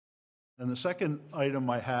And the second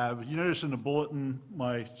item I have, you notice in the bulletin,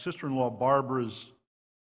 my sister-in-law Barbara's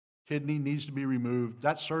kidney needs to be removed.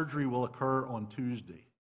 That surgery will occur on Tuesday,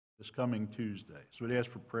 this coming Tuesday. So we'd ask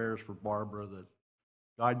for prayers for Barbara, that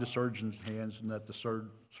guide the surgeon's hands and that the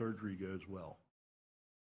surgery goes well.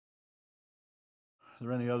 Is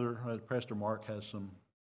there any other? Pastor Mark has some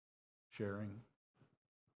sharing.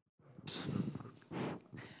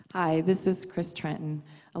 Hi, this is Chris Trenton.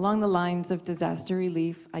 Along the lines of disaster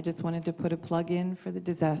relief, I just wanted to put a plug in for the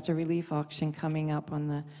disaster relief auction coming up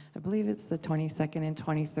on I believe it's the 22nd and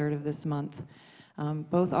 23rd of this month.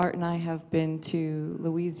 Both Art and I have been to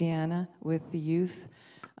Louisiana with the youth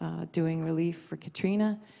doing relief for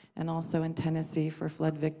Katrina, and also in Tennessee for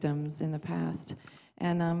flood victims in the past.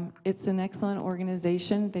 And it's an excellent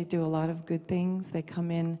organization. They do a lot of good things. They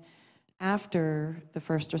come in after the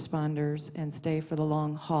first responders and stay for the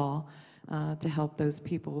long haul to help those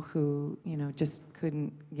people who, just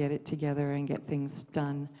couldn't get it together and get things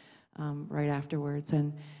done right afterwards.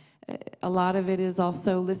 And a lot of it is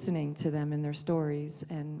also listening to them and their stories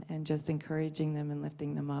and just encouraging them and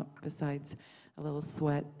lifting them up, besides a little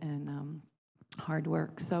sweat and hard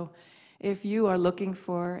work. So if you are looking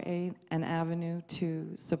for an avenue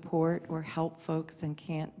to support or help folks and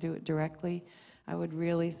can't do it directly, I would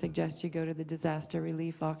really suggest you go to the disaster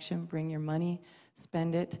relief auction, bring your money,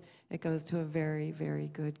 spend it. It goes to a very, very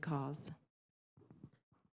good cause.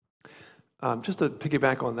 Just to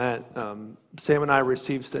piggyback on that, Sam and I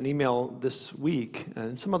received an email this week,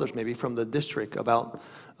 and some others maybe, from the district about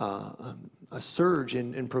a surge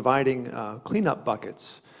in providing cleanup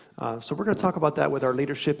buckets. So we're going to talk about that with our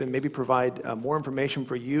leadership and maybe provide more information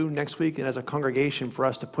for you next week, and as a congregation for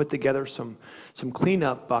us to put together some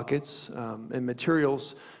cleanup buckets and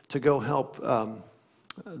materials to go help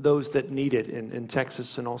those that need it in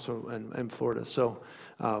Texas and also in Florida. So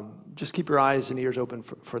just keep your eyes and ears open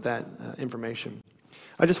for that information.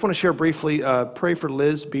 I just want to share briefly, pray for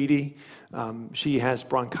Liz Beatty. She has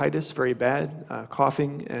bronchitis, very bad,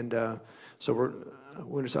 coughing, and so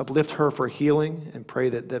we'll just uplift her for healing and pray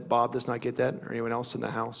that Bob does not get that or anyone else in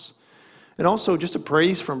the house. And also just a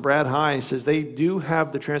praise from Brad High. Says they do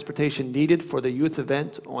have the transportation needed for the youth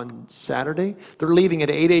event on Saturday. They're leaving at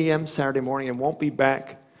 8 a.m. Saturday morning and won't be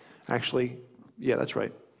back, actually, yeah, that's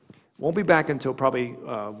right. Won't be back until probably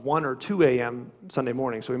 1 or 2 a.m. Sunday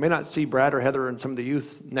morning. So we may not see Brad or Heather and some of the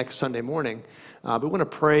youth next Sunday morning. But we want to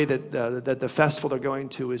pray that the festival they're going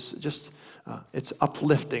to is just, it's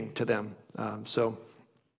uplifting to them. So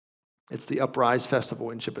it's the Uprise Festival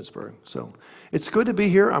in Shippensburg. So it's good to be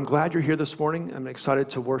here. I'm glad you're here this morning. I'm excited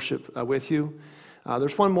to worship with you.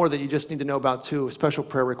 There's one more that you just need to know about too, a special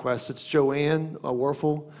prayer request. It's Joanne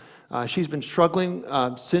Werfel. She's been struggling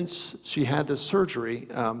since she had the surgery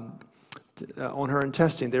on her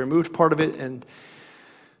intestine. They removed part of it, and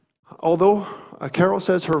although Carol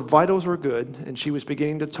says her vitals were good and she was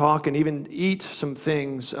beginning to talk and even eat some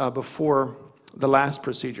things before the last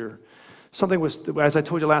procedure, something was, as I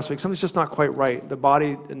told you last week, something's just not quite right. The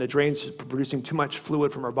body and the drains are producing too much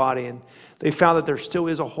fluid from her body, and they found that there still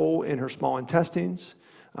is a hole in her small intestines.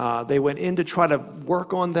 They went in to try to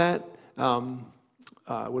work on that,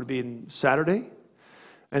 would be in Saturday,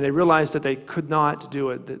 and they realized that they could not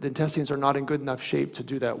do it. The intestines are not in good enough shape to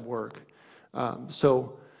do that work.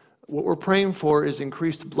 So what we're praying for is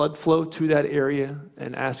increased blood flow to that area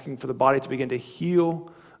and asking for the body to begin to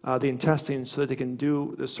heal the intestines so that they can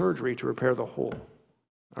do the surgery to repair the hole.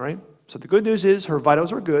 All right? So the good news is her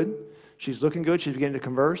vitals are good. She's looking good. She's beginning to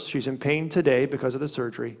converse. She's in pain today because of the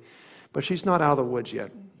surgery, but she's not out of the woods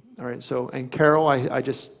yet. All right? So, and Carol, I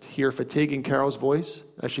just hear fatigue in Carol's voice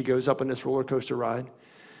as she goes up on this roller coaster ride.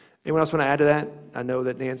 Anyone else want to add to that? I know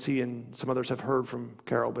that Nancy and some others have heard from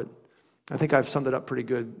Carol, but I think I've summed it up pretty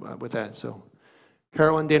good with that. So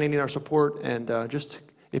Carol and Danny need our support, and just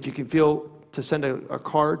if you can feel to send a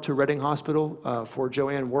card to Reading Hospital for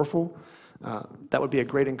Joanne Werfel, that would be a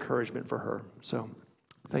great encouragement for her. So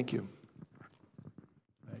thank you.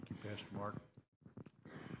 Thank you, Pastor Mark.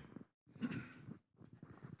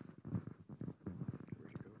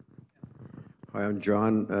 Hi, I'm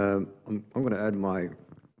John. I'm going to add my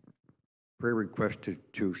prayer request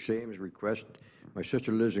to Sam's request. My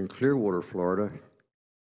sister lives in Clearwater, Florida,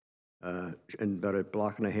 and about a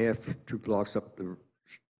block and a half, 2 blocks up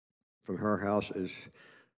from her house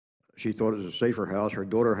she thought it was a safer house. Her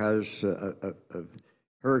daughter has a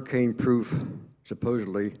hurricane-proof,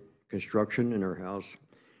 supposedly, construction in her house,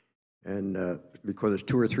 and because it's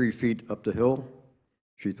 2 or 3 feet up the hill,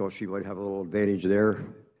 she thought she might have a little advantage there.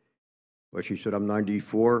 But she said, I'm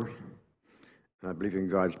 94, and I believe in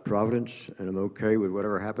God's providence, and I'm okay with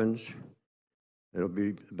whatever happens. It'll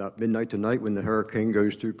be about midnight tonight when the hurricane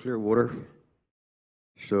goes through Clearwater.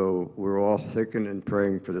 So we're all thinking and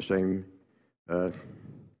praying for the same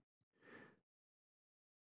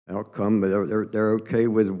outcome, but they're okay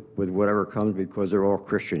with whatever comes because they're all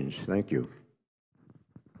Christians. Thank you.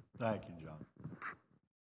 Thank you, John.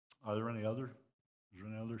 Are there any other? Is there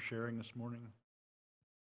any other sharing this morning?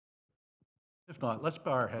 If not, let's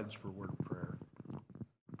bow our heads for a word of prayer.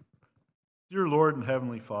 Dear Lord and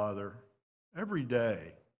Heavenly Father, every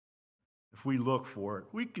day, if we look for it,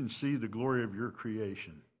 we can see the glory of your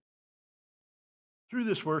creation. Through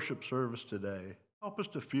this worship service today, help us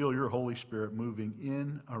to feel your Holy Spirit moving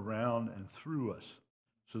in, around, and through us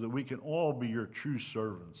so that we can all be your true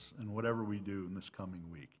servants in whatever we do in this coming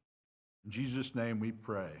week. In Jesus' name we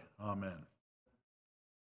pray. Amen.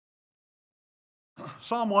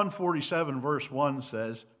 Psalm 147 verse 1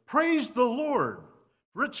 says, "Praise the Lord,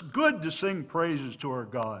 for it's good to sing praises to our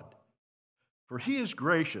God. For he is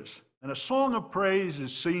gracious, and a song of praise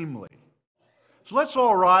is seemly." So let's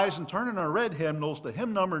all rise and turn in our red hymnals to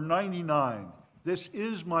hymn number 99. This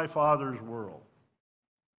is my Father's world.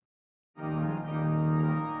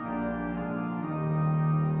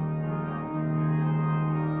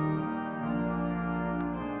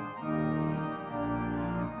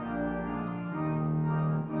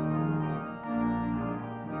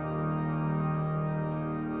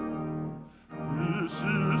 This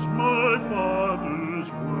is my Father's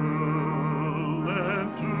world, and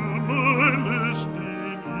to my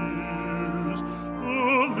listening ears,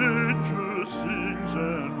 all nature sings,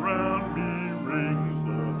 and round me rings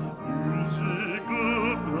the music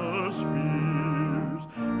of the spheres.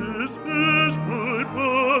 This is my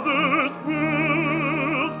Father's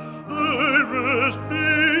world, I rest me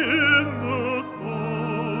in the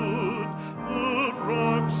thought of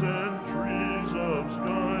rocks and trees, of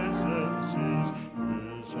skies and seas.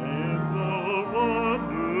 His hand the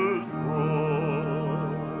wonders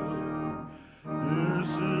wrought. This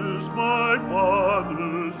is my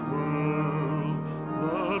Father's world.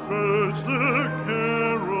 The birds their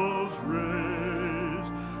carols raise.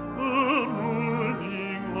 The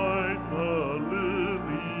morning light, the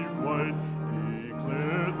lily white,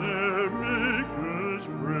 declare their Maker's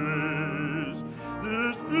praise.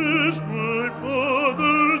 This is my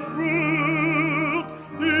Father's world.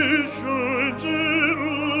 He shines in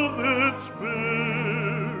all that's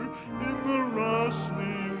fair. In the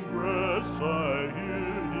rustling grass I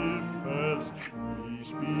hear him pass. He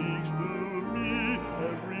speaks to me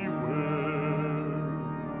everywhere.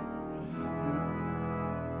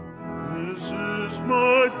 This is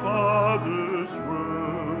my Father's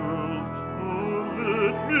world. Oh,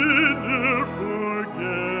 let me never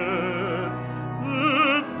forget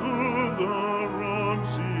that though the wrong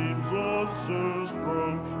seems all so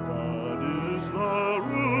strong, God is the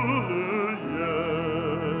ruler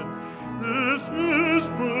yet. This is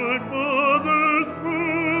my Father's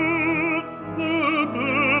world. The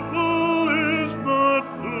battle is not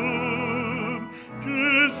done.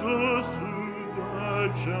 Jesus who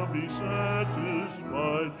died shall be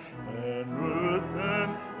satisfied, and earth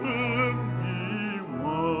and heaven be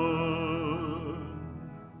won.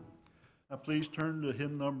 Now please turn to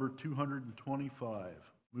hymn number 225,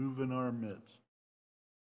 Move in Our Midst.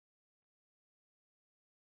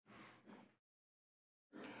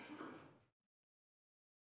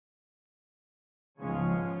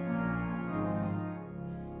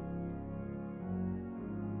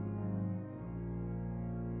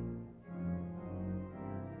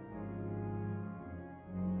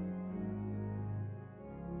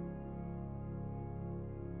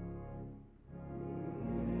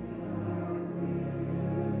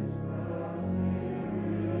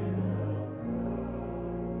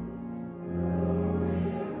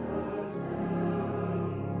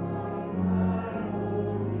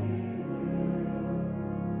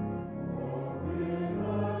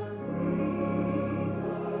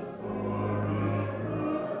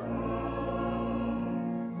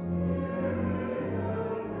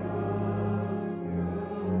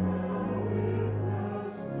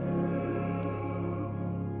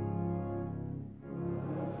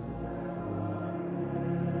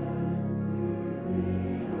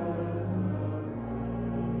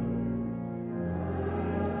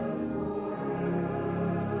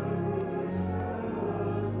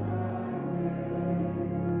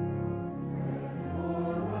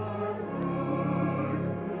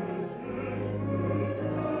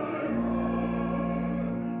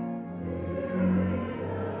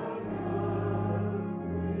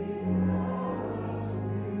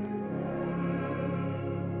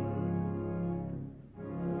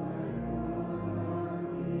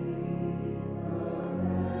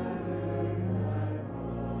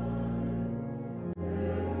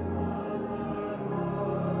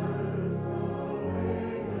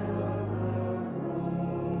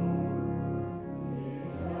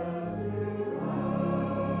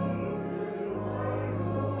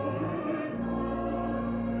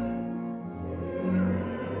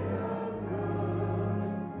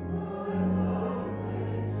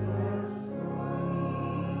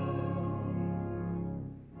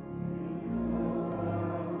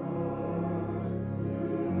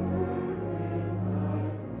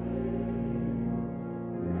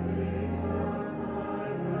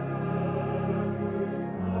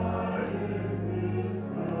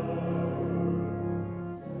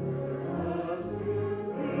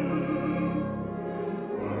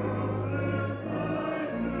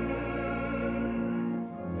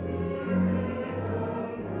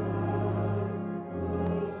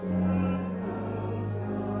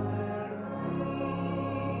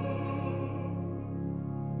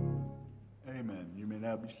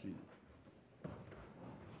 be seated.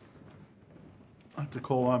 I'd like to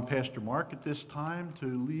call on Pastor Mark at this time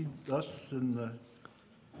to lead us in the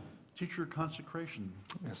teacher consecration.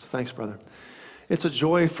 Yes, thanks, brother. It's a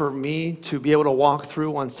joy for me to be able to walk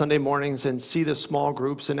through on Sunday mornings and see the small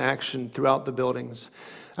groups in action throughout the buildings.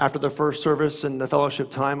 After the first service and the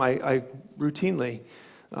fellowship time, I routinely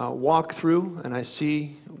walk through and I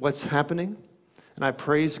see what's happening. And I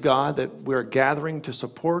praise God that we're gathering to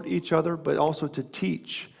support each other, but also to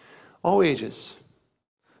teach all ages.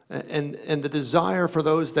 And the desire for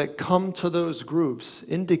those that come to those groups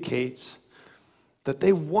indicates that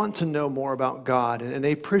they want to know more about God and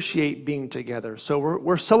they appreciate being together. So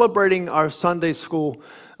we're celebrating our Sunday school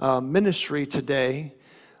ministry today,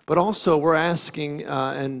 but also we're asking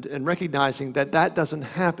and recognizing that that doesn't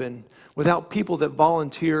happen without people that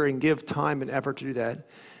volunteer and give time and effort to do that.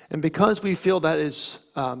 And because we feel that is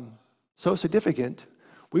so significant,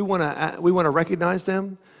 we want to recognize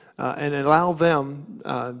them and allow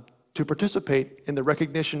them to participate in the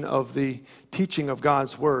recognition of the teaching of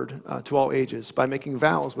God's Word to all ages by making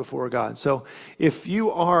vows before God. So if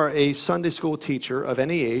you are a Sunday school teacher of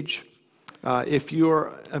any age, if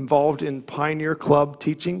you're involved in Pioneer Club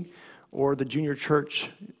teaching or the junior church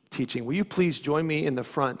teaching, will you please join me in the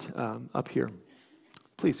front up here?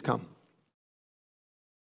 Please come.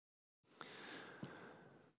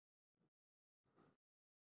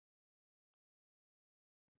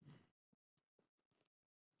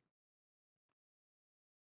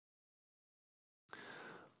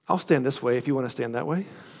 I'll stand this way if you want to stand that way,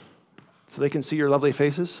 so they can see your lovely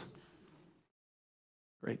faces.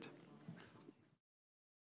 Great.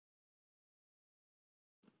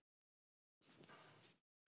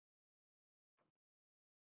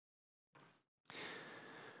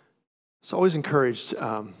 So always encouraged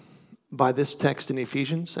by this text in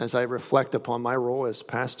Ephesians as I reflect upon my role as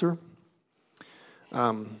pastor.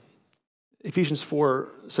 Ephesians 4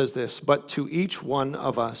 says this, "But to each one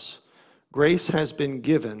of us grace has been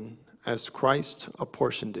given as Christ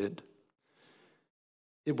apportioned it.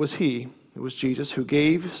 It was Jesus, who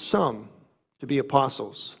gave some to be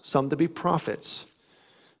apostles, some to be prophets,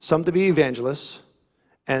 some to be evangelists,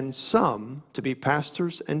 and some to be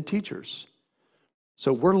pastors and teachers."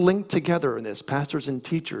 So we're linked together in this, pastors and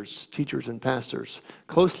teachers, teachers and pastors,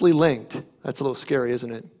 closely linked. That's a little scary,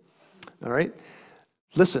 isn't it? All right?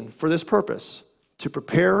 Listen, for this purpose, to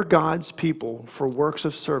prepare God's people for works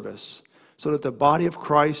of service, so that the body of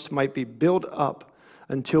Christ might be built up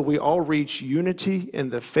until we all reach unity in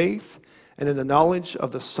the faith and in the knowledge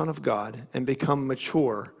of the Son of God and become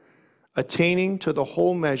mature, attaining to the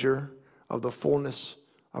whole measure of the fullness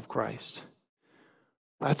of Christ.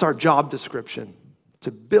 That's our job description, to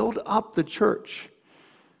build up the church,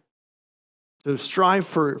 to strive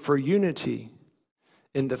for unity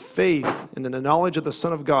in the faith and in the knowledge of the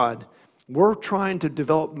Son of God. We're trying to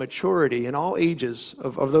develop maturity in all ages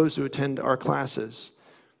of those who attend our classes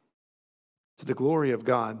to the glory of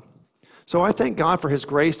God. So I thank God for His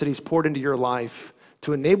grace that He's poured into your life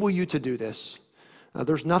to enable you to do this.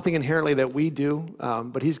 There's nothing inherently that we do,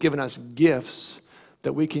 but He's given us gifts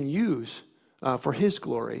that we can use for His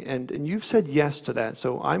glory. And you've said yes to that,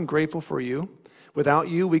 so I'm grateful for you. Without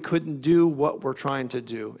you, we couldn't do what we're trying to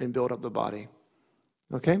do and build up the body.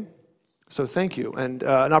 Okay? So thank you, and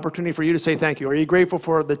an opportunity for you to say thank you. Are you grateful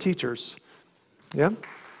for the teachers? Yeah?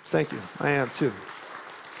 Thank you. I am too.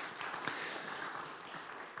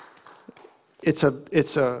 It's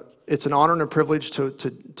an honor and a privilege to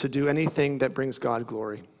do anything that brings God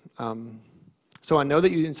glory. So I know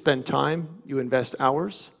that you spend time, you invest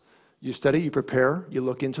hours, you study, you prepare, you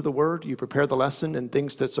look into the Word, you prepare the lesson and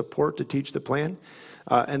things that support to teach the plan,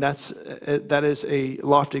 and that is a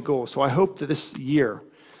lofty goal. So I hope that this year,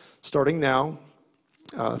 starting now,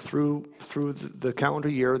 through the calendar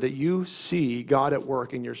year, that you see God at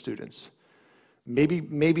work in your students.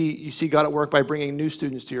 Maybe you see God at work by bringing new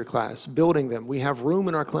students to your class, building them. We have room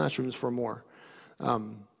in our classrooms for more.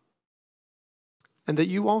 And that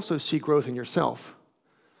you also see growth in yourself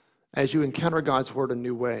as you encounter God's Word a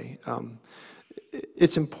new way.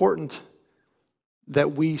 It's important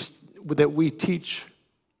that we teach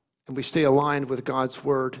and we stay aligned with God's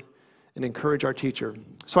Word and encourage our teacher.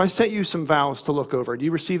 So I sent you some vows to look over. Do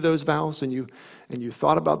you receive those vows and you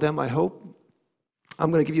thought about them, I hope?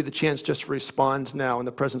 I'm going to give you the chance just to respond now in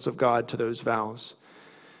the presence of God to those vows.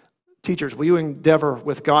 Teachers, will you endeavor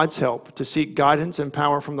with God's help to seek guidance and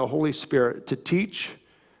power from the Holy Spirit to teach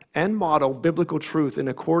and model biblical truth in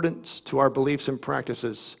accordance to our beliefs and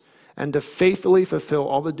practices, and to faithfully fulfill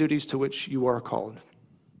all the duties to which you are called?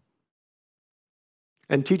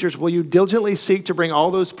 And teachers, will you diligently seek to bring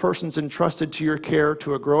all those persons entrusted to your care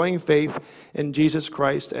to a growing faith in Jesus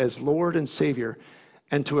Christ as Lord and Savior,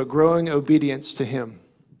 and to a growing obedience to Him?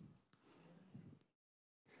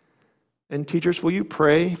 And teachers, will you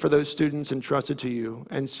pray for those students entrusted to you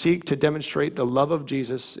and seek to demonstrate the love of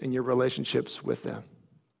Jesus in your relationships with them?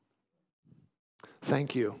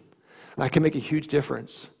 Thank you. That can make a huge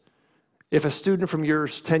difference. If a student from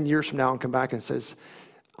yours 10 years from now can come back and says,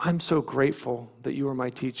 I'm so grateful that you were my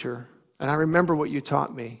teacher, and I remember what you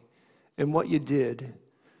taught me and what you did.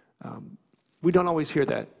 We don't always hear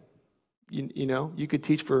that. You know, you could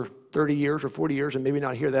teach for 30 years or 40 years and maybe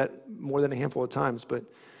not hear that more than a handful of times, but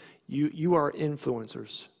you are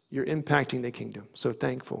influencers. You're impacting the kingdom. So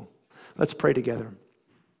thankful. Let's pray together.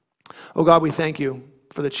 Oh God, we thank you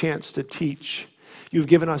for the chance to teach. You've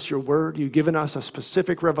given us your word. You've given us a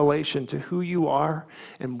specific revelation to who you are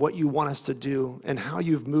and what you want us to do and how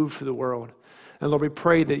you've moved through the world. And Lord, we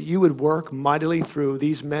pray that you would work mightily through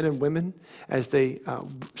these men and women as they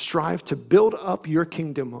strive to build up your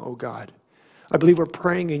kingdom, oh God. I believe we're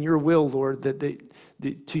praying in your will, Lord, that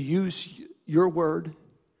to use your word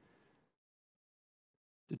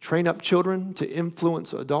to train up children, to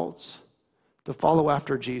influence adults, to follow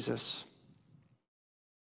after Jesus.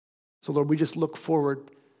 So, Lord, we just look forward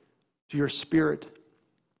to your Spirit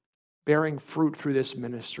bearing fruit through this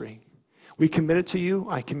ministry. We commit it to you.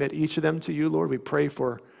 I commit each of them to you, Lord. We pray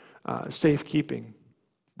for safekeeping.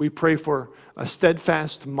 We pray for a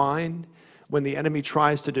steadfast mind when the enemy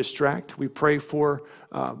tries to distract. We pray for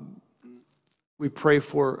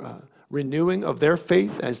renewing of their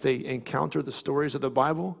faith as they encounter the stories of the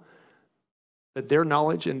Bible, that their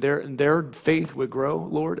knowledge and their faith would grow,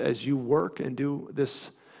 Lord, as you work and do this,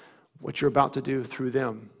 what you're about to do through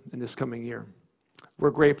them in this coming year. We're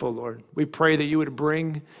grateful, Lord. We pray that you would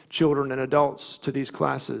bring children and adults to these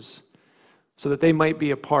classes so that they might be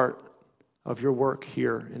a part of your work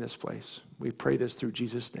here in this place. We pray this through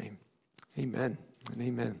Jesus' name. Amen and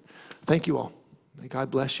amen. Thank you all. May God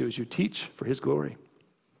bless you as you teach for his glory.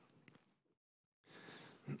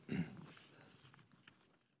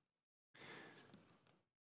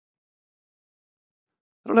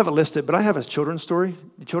 I don't have it listed, but I have a children's story.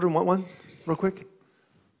 You children want one real quick?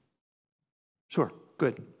 Sure,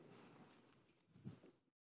 good.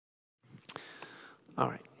 All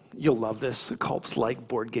right, you'll love this. The Culps like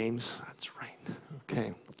board games. That's right.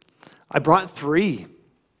 Okay. I brought 3.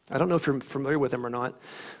 I don't know if you're familiar with them or not.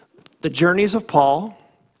 The Journeys of Paul,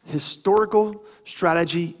 historical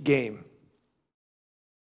strategy game.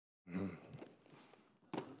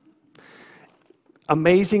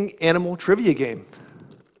 Amazing animal trivia game.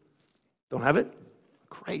 Don't have it?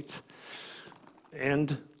 Great.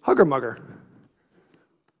 And Hugger Mugger.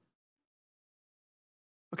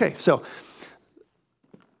 Okay, so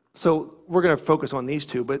we're going to focus on these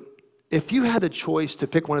 2, but if you had the choice to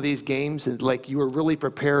pick one of these games and like you were really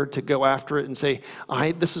prepared to go after it and say,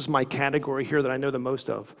 this is my category here that I know the most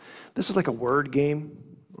of. This is like a word game,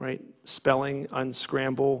 right? Spelling,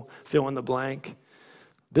 unscramble, fill in the blank.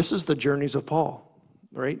 This is the Journeys of Paul.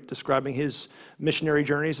 Right? Describing his missionary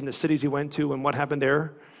journeys and the cities he went to and what happened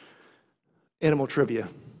there. Animal trivia.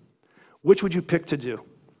 Which would you pick to do?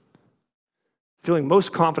 Feeling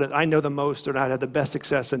most confident, I know the most, or not had the best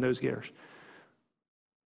success in those gears.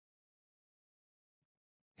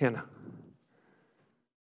 Hannah.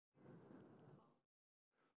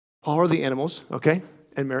 Paul are the animals, okay?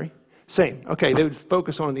 And Mary? Same. Okay, they would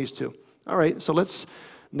focus on these 2. All right, so let's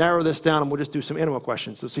narrow this down and we'll just do some animal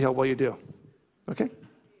questions. Let's see how well you do. Okay?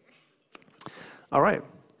 All right.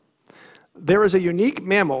 There is a unique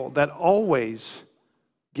mammal that always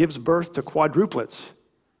gives birth to quadruplets,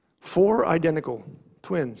 4 identical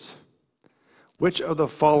twins. Which of the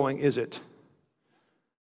following is it?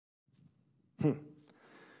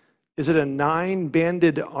 Is it a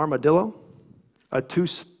 9-banded armadillo, a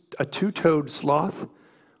two-toed sloth,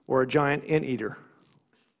 or a giant anteater?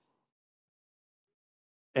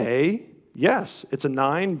 A. Yes, it's a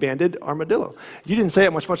 9-banded armadillo. You didn't say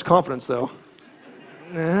it with much confidence, though.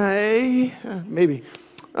 Maybe.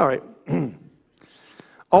 All right.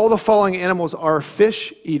 All the following animals are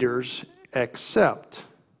fish eaters except...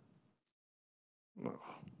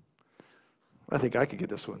 I think I could get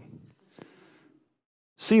this one.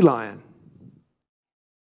 Sea lion.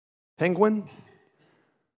 Penguin.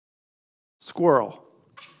 Squirrel.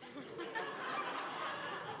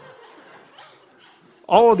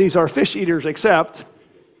 All of these are fish eaters except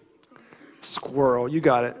squirrel. You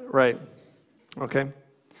got it, right. Okay.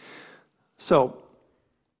 So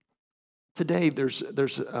today there's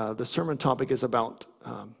the sermon topic is about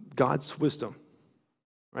God's wisdom,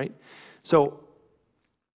 right? So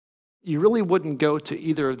you really wouldn't go to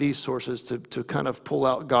either of these sources to kind of pull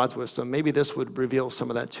out God's wisdom. Maybe this would reveal some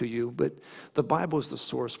of that to you, but the Bible is the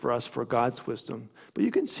source for us for God's wisdom. But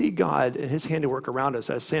you can see God and his handiwork around us.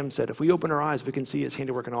 As Sam said, if we open our eyes, we can see his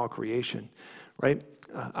handiwork in all creation, right?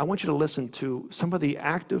 I want you to listen to some of the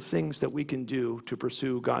active things that we can do to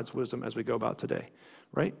pursue God's wisdom as we go about today,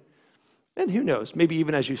 right? And who knows, maybe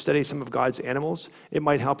even as you study some of God's animals, it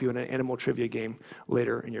might help you in an animal trivia game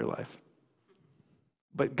later in your life.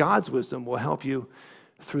 But God's wisdom will help you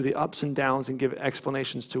through the ups and downs and give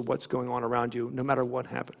explanations to what's going on around you, no matter what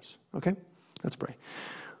happens. Okay? Let's pray.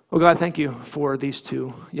 Oh, God, thank you for these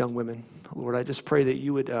two young women. Lord, I just pray that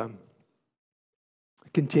you would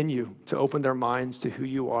continue to open their minds to who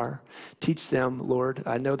you are. Teach them, Lord.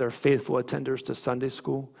 I know they're faithful attenders to Sunday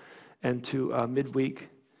school and to midweek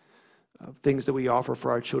things that we offer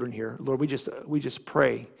for our children here. Lord, we just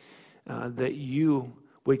pray that you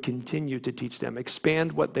would continue to teach them,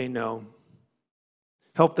 expand what they know.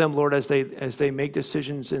 Help them, Lord, as they make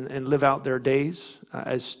decisions and live out their days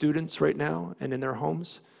as students right now and in their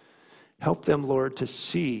homes. Help them, Lord, to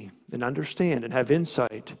see and understand and have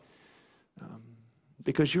insight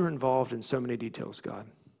because you're involved in so many details, God.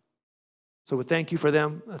 So we thank you for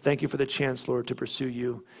them. Thank you for the chance, Lord, to pursue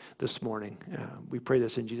you this morning. We pray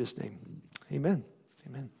this in Jesus' name. Amen.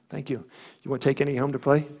 Amen. Thank you. You want to take any home to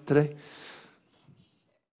play today?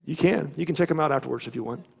 You can. You can check them out afterwards if you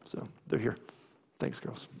want. So they're here. Thanks,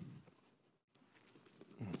 girls.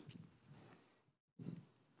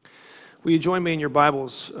 Will you join me in your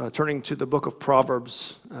Bibles, turning to the book of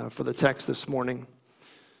Proverbs for the text this morning,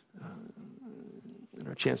 and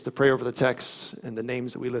our chance to pray over the text and the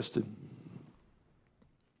names that we listed.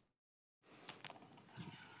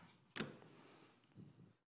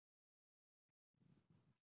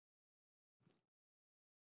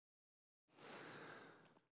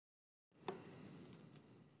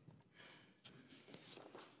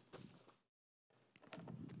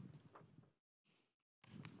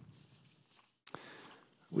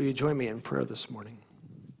 Will you join me in prayer this morning?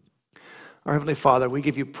 Our Heavenly Father, we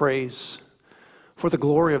give you praise for the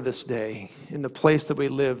glory of this day. In the place that we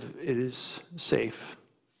live, it is safe.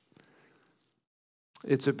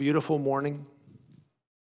 It's a beautiful morning.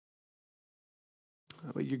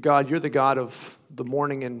 God, you're the God of the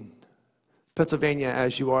morning in Pennsylvania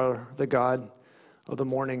as you are the God of the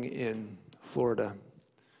morning in Florida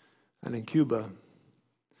and in Cuba,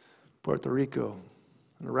 Puerto Rico,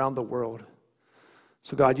 and around the world.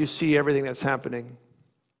 So God, you see everything that's happening.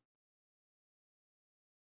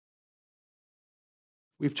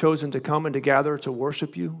 We've chosen to come and to gather to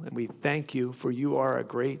worship you, and we thank you for you are a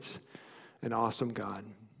great and awesome God.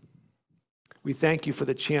 We thank you for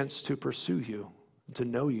the chance to pursue you, to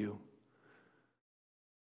know you.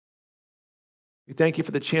 We thank you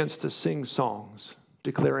for the chance to sing songs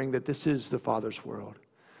declaring that this is the Father's world,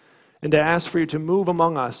 and to ask for you to move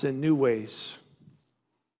among us in new ways.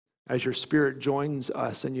 As your Spirit joins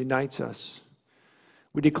us and unites us,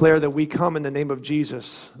 we declare that we come in the name of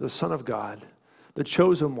Jesus, the Son of God, the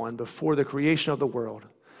chosen one before the creation of the world,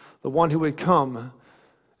 the one who would come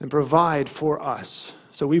and provide for us.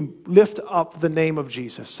 So we lift up the name of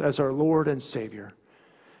Jesus as our Lord and Savior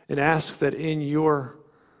and ask that in your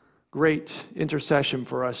great intercession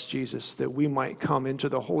for us, Jesus, that we might come into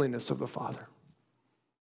the holiness of the Father.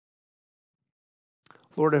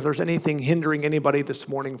 Lord, if there's anything hindering anybody this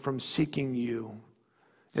morning from seeking you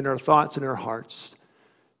in our thoughts and our hearts,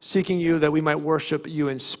 seeking you that we might worship you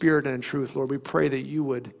in spirit and in truth, Lord, we pray that you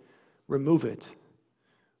would remove it.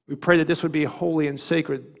 We pray that this would be holy and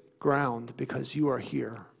sacred ground because you are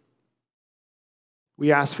here.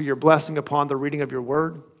 We ask for your blessing upon the reading of your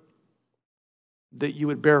word, that you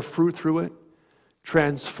would bear fruit through it,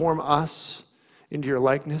 transform us into your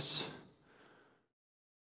likeness,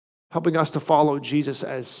 helping us to follow Jesus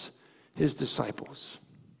as his disciples.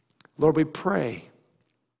 Lord, we pray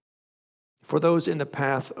for those in the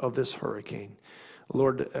path of this hurricane.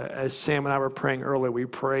 Lord, as Sam and I were praying earlier, we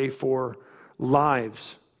pray for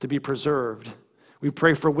lives to be preserved. We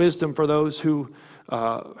pray for wisdom for those who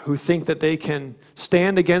think that they can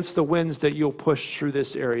stand against the winds that you'll push through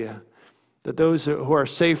this area, that those who are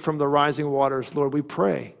safe from the rising waters, Lord, we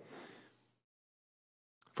pray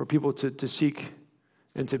for people to seek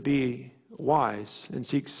and to be wise and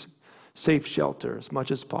seek safe shelter as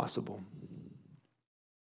much as possible.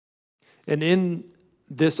 And in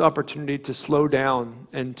this opportunity to slow down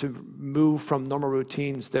and to move from normal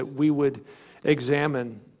routines, that we would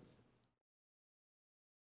examine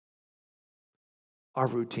our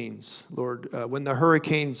routines. Lord, when the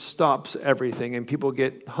hurricane stops everything and people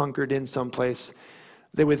get hunkered in someplace,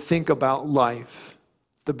 they would think about life,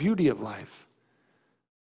 the beauty of life.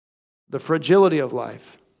 the fragility of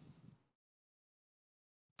life.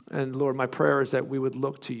 And Lord, my prayer is that we would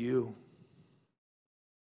look to you.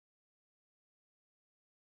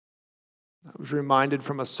 I was reminded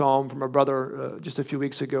from a psalm from a brother just a few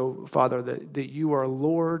weeks ago, Father, that you are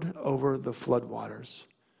Lord over the floodwaters.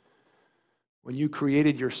 When you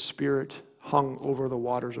created, your Spirit hung over the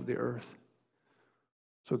waters of the earth.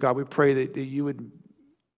 So God, we pray that you would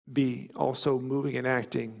be also moving and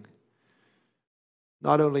acting,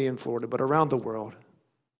 not only in Florida, but around the world,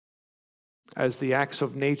 as the acts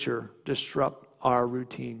of nature disrupt our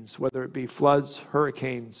routines, whether it be floods,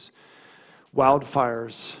 hurricanes,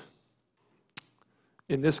 wildfires,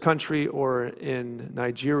 in this country or in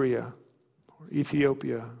Nigeria or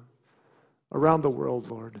Ethiopia, around the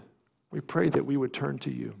world, Lord. We pray that we would turn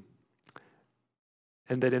to you.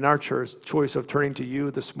 And that in our choice of turning to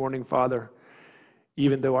you this morning, Father,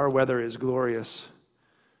 even though our weather is glorious,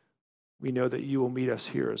 we know that you will meet us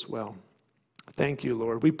here as well. Thank you,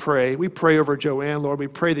 Lord. We pray over Joanne, Lord. We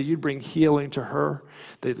pray that you'd bring healing to her,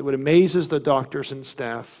 that it would amazes the doctors and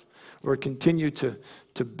staff. Lord, continue to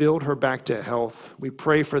build her back to health. We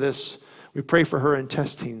pray for this. We pray for her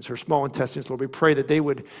intestines, her small intestines, Lord. We pray that they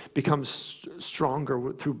would become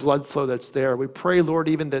stronger through blood flow that's there. We pray, Lord,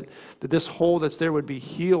 even that this hole that's there would be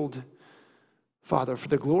healed, Father, for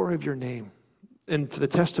the glory of your name and for the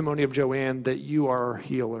testimony of Joanne that you are our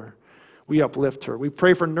healer. We uplift her. We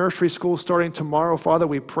pray for nursery school starting tomorrow, Father.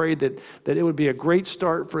 We pray that it would be a great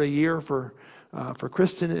start for a year for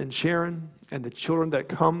Kristen and Sharon and the children that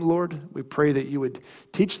come, Lord. We pray that you would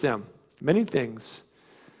teach them many things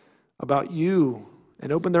about you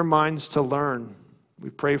and open their minds to learn. We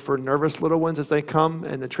pray for nervous little ones as they come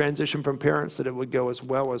and the transition from parents, that it would go as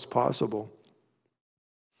well as possible.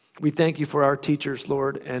 We thank you for our teachers,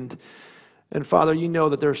 Lord, and Father, you know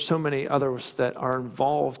that there are so many others that are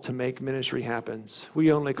involved to make ministry happen.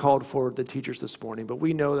 We only called for the teachers this morning, but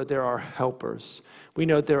we know that there are helpers. We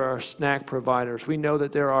know that there are snack providers. We know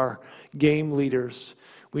that there are game leaders.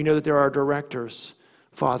 We know that there are directors.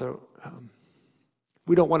 Father,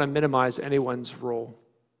 we don't want to minimize anyone's role.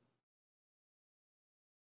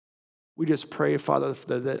 We just pray, Father,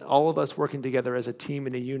 that all of us working together as a team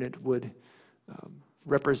and a unit would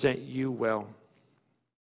represent you well.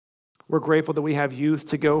 We're grateful that we have youth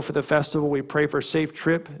to go for the festival. We pray for a safe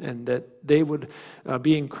trip and that they would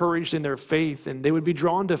be encouraged in their faith and they would be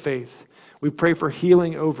drawn to faith. We pray for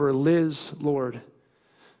healing over Liz, Lord,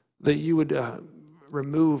 that you would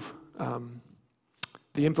remove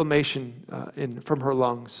the inflammation from her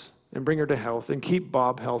lungs and bring her to health and keep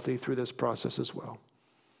Bob healthy through this process as well.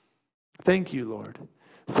 Thank you, Lord.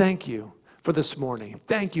 Thank you for this morning.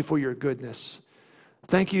 Thank you for your goodness.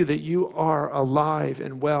 Thank you that you are alive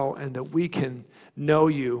and well and that we can know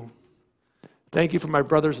you. Thank you for my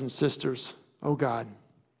brothers and sisters, oh God,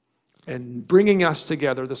 and bringing us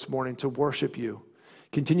together this morning to worship you.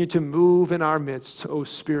 Continue to move in our midst, oh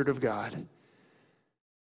Spirit of God,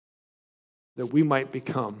 that we might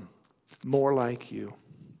become more like you.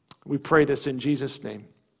 We pray this in Jesus' name.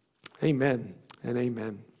 Amen and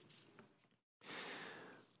amen.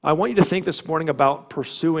 I want you to think this morning about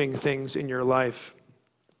pursuing things in your life.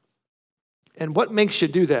 And what makes you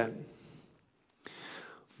do that?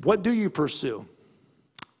 What do you pursue?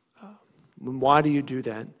 Why do you do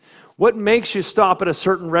that? What makes you stop at a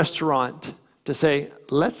certain restaurant to say,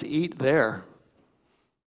 let's eat there?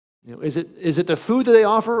 You know, is it the food that they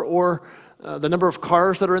offer or the number of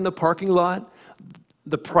cars that are in the parking lot?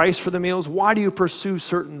 The price for the meals? Why do you pursue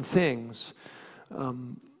certain things?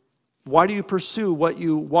 Why do you pursue what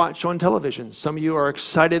you watch on television? Some of you are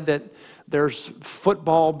excited that there's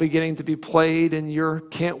football beginning to be played and you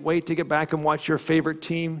can't wait to get back and watch your favorite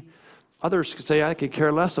team. Others could say, I could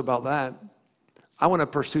care less about that. I want to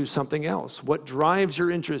pursue something else. What drives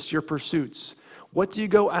your interests, your pursuits? What do you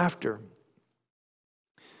go after?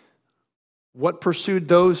 What pursued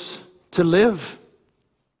those to live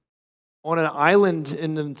on an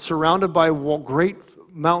island surrounded by great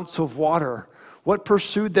mounts of water? What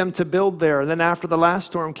pursued them to build there? And then after the last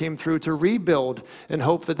storm came through, to rebuild and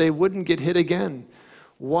hope that they wouldn't get hit again.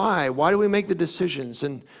 Why? Why do we make the decisions?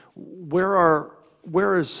 And where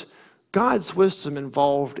is God's wisdom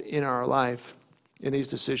involved in our life in these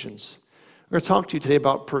decisions? I'm going to talk to you today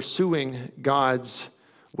about pursuing God's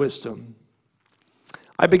wisdom.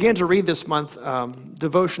 I began to read this month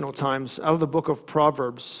devotional times out of the book of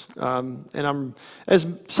Proverbs. And as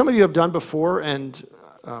some of you have done before, and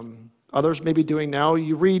others may be doing now,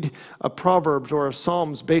 you read a Proverbs or a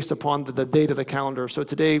Psalms based upon the date of the calendar. So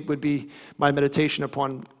today would be my meditation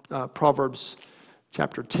upon Proverbs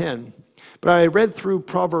chapter 10. But I read through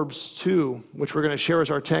Proverbs 2, which we're going to share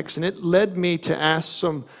as our text, and it led me to ask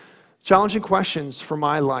some challenging questions for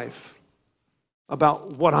my life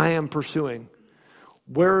about what I am pursuing.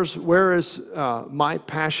 Where is my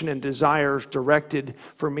passion and desires directed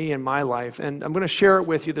for me in my life? And I'm going to share it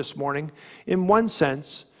with you this morning, in one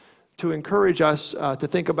sense, to encourage us to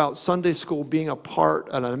think about Sunday school being a part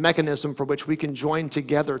and a mechanism for which we can join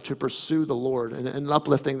together to pursue the Lord and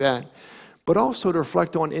uplifting that, but also to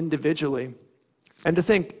reflect on individually and to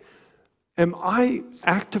think, am I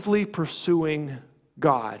actively pursuing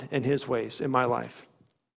God and His ways in my life?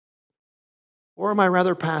 Or am I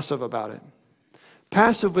rather passive about it?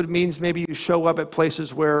 Passive would means maybe you show up at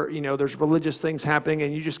places where, there's religious things happening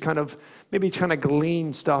and you just maybe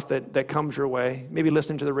glean stuff that comes your way, maybe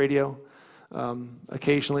listening to the radio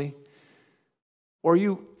occasionally. Or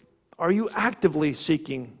are you actively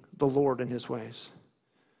seeking the Lord and His ways?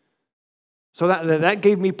 So that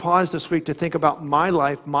gave me pause this week to think about my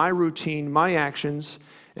life, my routine, my actions,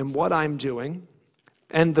 and what I'm doing,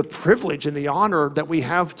 and the privilege and the honor that we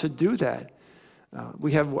have to do that.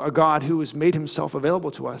 We have a God who has made Himself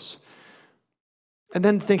available to us. And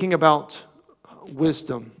then thinking about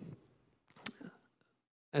wisdom,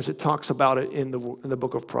 as it talks about it in the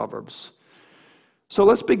book of Proverbs. So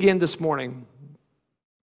let's begin this morning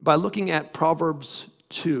by looking at Proverbs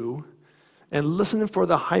 2 and listening for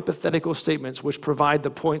the hypothetical statements which provide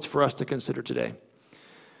the points for us to consider today.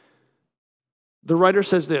 The writer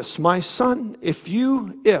says this, "My son, if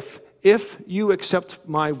you accept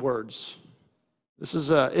my words." This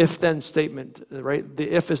is a if-then statement, right? The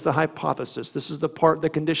if is the hypothesis. This is the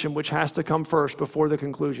condition which has to come first before the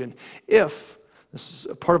conclusion. If, this is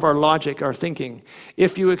a part of our logic, our thinking.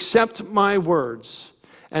 If you accept my words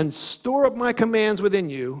and store up my commands within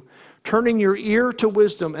you, turning your ear to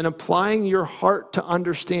wisdom and applying your heart to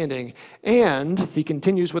understanding, and, he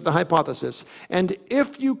continues with the hypothesis, and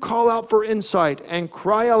if you call out for insight and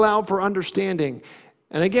cry aloud for understanding,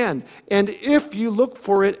 and again, and if you look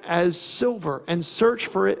for it as silver and search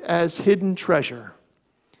for it as hidden treasure.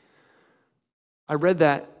 I read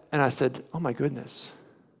that and I said, oh my goodness.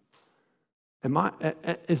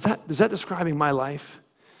 Is that describing my life?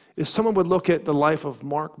 If someone would look at the life of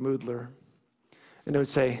Mark Moodler and they would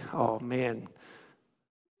say, oh man,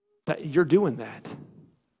 that you're doing that.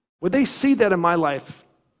 Would they see that in my life?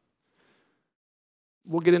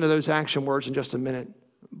 We'll get into those action words in just a minute.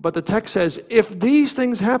 But the text says, if these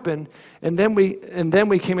things happen, and then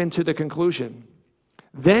we came into the conclusion,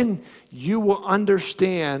 then you will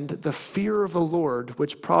understand the fear of the Lord,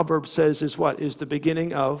 which Proverbs says is what? Is the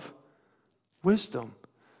beginning of wisdom.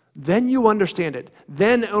 Then you understand it.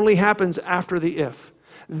 Then only happens after the if.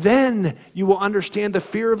 Then you will understand the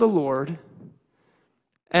fear of the Lord,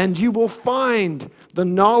 and you will find the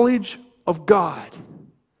knowledge of God.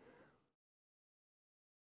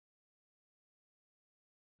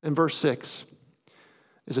 And verse 6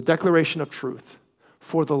 is a declaration of truth.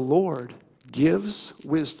 For the Lord gives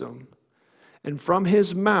wisdom, and from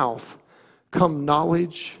His mouth come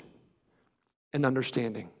knowledge and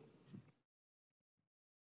understanding.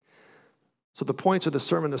 So the points of the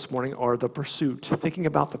sermon this morning are the pursuit, thinking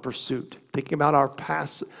about the pursuit, thinking about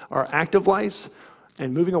our active lives,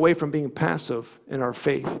 and moving away from being passive in our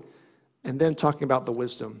faith, and then talking about the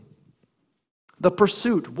wisdom. The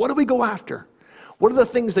pursuit, what do we go after? What are the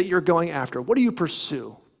things that you're going after? What do you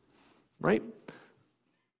pursue? Right?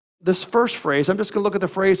 This first phrase, I'm just going to look at the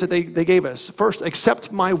phrase that they gave us. First,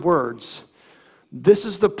 accept my words. This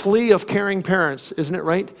is the plea of caring parents, isn't it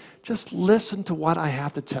right? Just listen to what I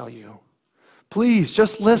have to tell you. Please,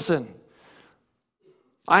 just listen.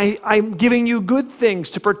 I'm giving you good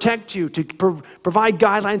things to protect you, to provide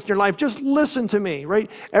guidelines in your life. Just listen to me,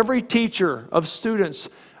 right? Every teacher of students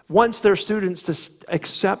wants their students to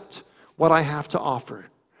accept what I have to offer.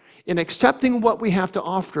 In accepting what we have to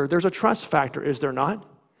offer, there's a trust factor, is there not?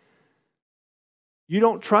 You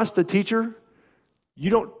don't trust the teacher.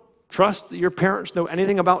 You don't trust that your parents know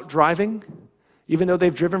anything about driving, even though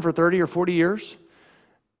they've driven for 30 or 40 years.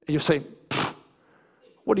 And you say,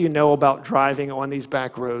 what do you know about driving on these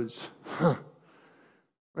back roads?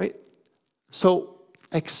 Right? So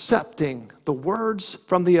accepting the words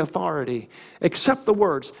from the authority. Accept the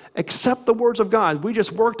words. Accept the words of God. We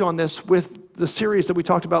just worked on this with the series that we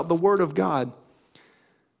talked about, the Word of God.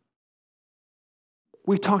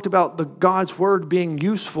 We talked about God's Word being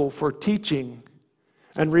useful for teaching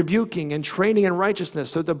and rebuking and training in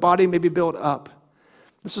righteousness so the body may be built up.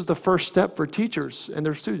 This is the first step for teachers and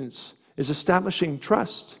their students, is establishing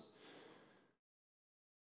trust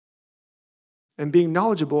and being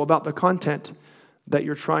knowledgeable about the content that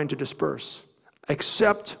you're trying to disperse.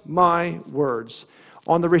 Accept my words.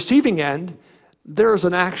 On the receiving end, there is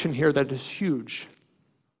an action here that is huge.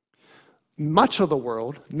 much of the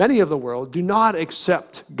world, many of the world, do not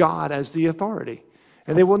accept God as the authority.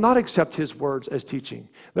 And they will not accept his words as teaching.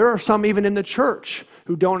 There are some even in the church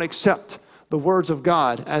who don't accept the words of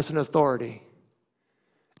God as an authority.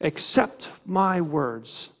 Accept my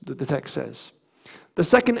words, the text says. The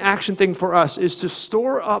second action thing for us is to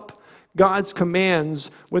store up God's commands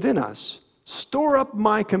within us. Store up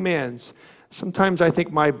my commands. Sometimes I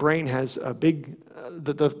think my brain has a big,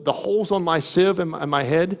 the holes on my sieve and my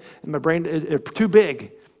head and my brain are too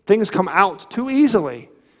big. Things come out too easily,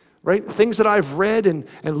 right? Things that I've read and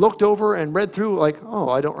looked over and read through, like, oh,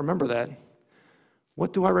 I don't remember that.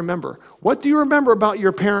 What do I remember? What do you remember about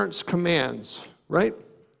your parents' commands, right?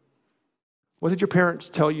 What did your parents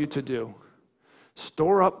tell you to do?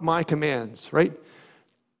 Store up my commands, right?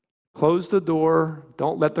 Close the door.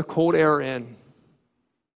 Don't let the cold air in.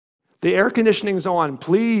 The air conditioning's on.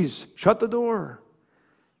 Please shut the door.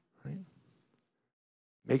 Right?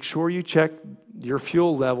 Make sure you check your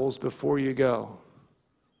fuel levels before you go.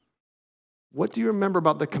 What do you remember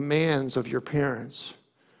about the commands of your parents?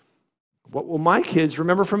 What will my kids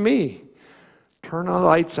remember from me? Turn the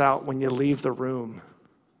lights out when you leave the room.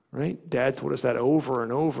 Right? Dad told us that over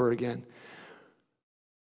and over again.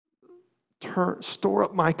 Store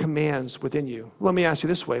up my commands within you. Let me ask you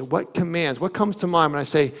this way. What commands, what comes to mind when I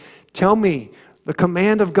say, tell me the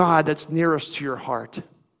command of God that's nearest to your heart?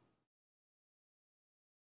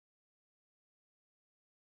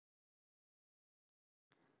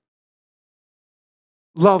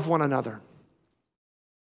 Love one another.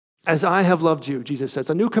 As I have loved you, Jesus says,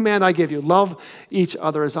 a new command I give you, love each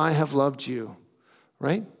other as I have loved you.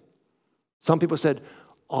 Right? Some people said,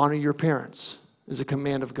 honor your parents is a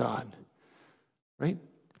command of God. Right?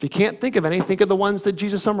 If you can't think of any, think of the ones that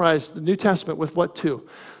Jesus summarized the New Testament with what two?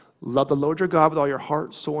 Love the Lord your God with all your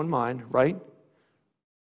heart, soul, and mind, right?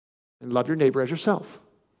 And love your neighbor as yourself.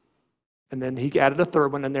 And then he added a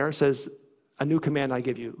third one in there. It says, a new command I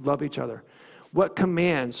give you, love each other. What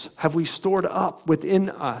commands have we stored up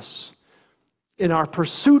within us in our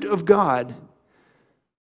pursuit of God?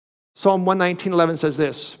 Psalm 119:11 says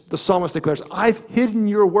this. The psalmist declares, I've hidden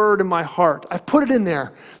your word in my heart. I've put it in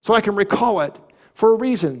there so I can recall it for a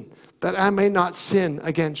reason, that I may not sin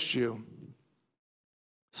against you.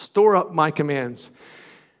 Store up my commands.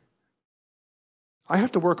 I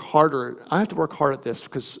have to work harder. I have to work hard at this,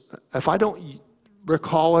 because if I don't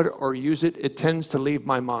recall it or use it, it tends to leave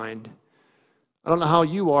my mind. I don't know how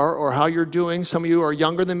you are or how you're doing. Some of you are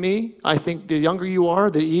younger than me. I think the younger you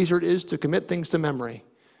are, the easier it is to commit things to memory.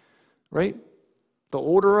 Right? The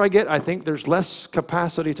older I get, I think there's less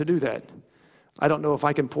capacity to do that. I don't know if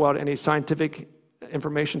I can pull out any scientific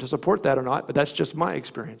information to support that or not, but that's just my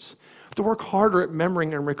experience. I have to work harder at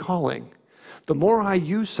remembering and recalling. The more I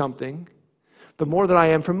use something, the more that I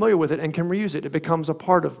am familiar with it and can reuse it. It becomes a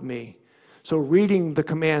part of me. So reading the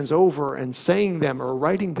commands over and saying them or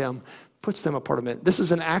writing them puts them a part of it. This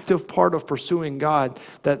is an active part of pursuing God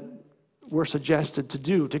that we're suggested to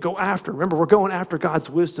do, to go after. Remember, we're going after God's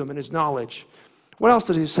wisdom and his knowledge. What else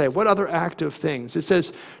does he say? What other active things? It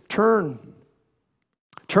says, turn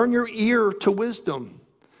your ear to wisdom.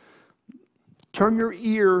 Turn your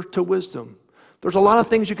ear to wisdom. There's a lot of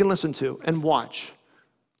things you can listen to and watch.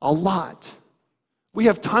 A lot. We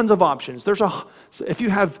have tons of options. If you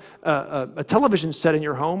have a television set in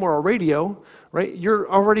your home or a radio, right, you're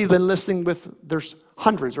already then listening there's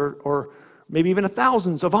hundreds or maybe even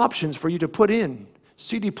thousands of options for you to put in.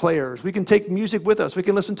 CD players. We can take music with us. We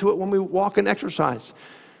can listen to it when we walk and exercise.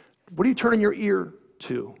 What are you turning your ear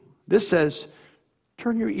to? This says,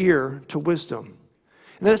 turn your ear to wisdom.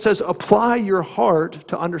 And then it says, apply your heart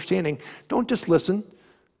to understanding. Don't just listen.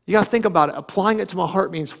 You got to think about it. Applying it to my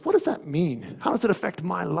heart means, what does that mean? How does it affect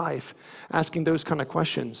my life? Asking those kind of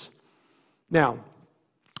questions. Now,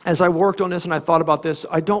 as I worked on this and I thought about this,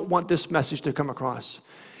 I don't want this message to come across.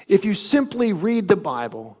 If you simply read the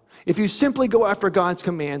Bible, if you simply go after God's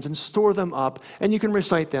commands and store them up and you can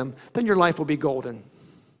recite them, then your life will be golden.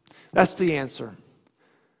 That's the answer.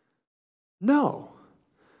 No.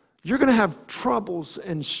 You're going to have troubles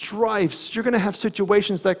and strifes. You're going to have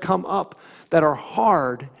situations that come up that are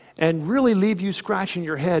hard and really leave you scratching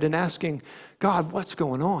your head and asking, God, what's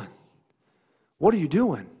going on? What are you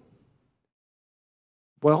doing?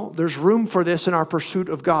 Well, there's room for this in our pursuit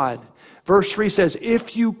of God. Verse 3 says,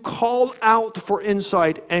 if you call out for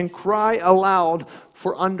insight and cry aloud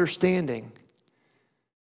for understanding.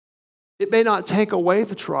 It may not take away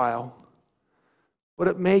the trial, but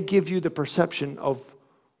it may give you the perception of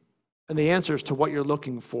and the answers to what you're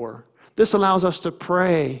looking for. This allows us to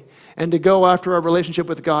pray and to go after our relationship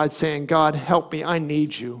with God, saying, God, help me, I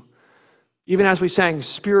need you. Even as we sang,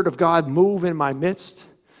 Spirit of God, move in my midst.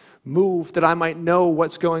 move that I might know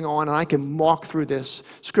what's going on and I can walk through this.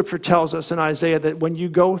 Scripture tells us in Isaiah that when you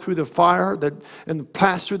go through the fire and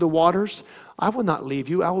pass through the waters, I will not leave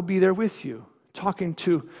you. I will be there with you. Talking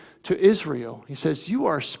to Israel, he says, you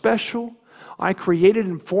are special. I created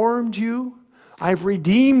and formed you. I've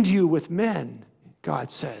redeemed you with men,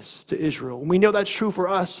 God says to Israel. And we know that's true for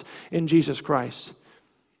us in Jesus Christ.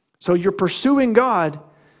 So you're pursuing God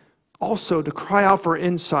also to cry out for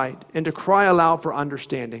insight and to cry aloud for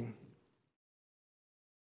understanding.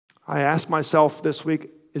 I asked myself this week,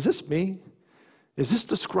 is this me? Is this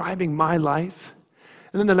describing my life?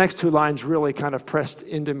 And then the next two lines really kind of pressed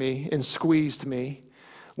into me and squeezed me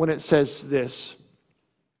when it says this,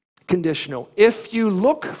 conditional. If you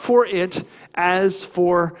look for it as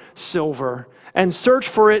for silver and search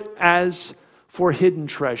for it as for hidden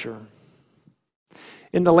treasure.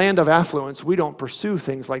 In the land of affluence, we don't pursue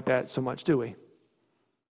things like that so much, do we?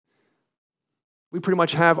 We pretty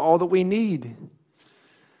much have all that we need.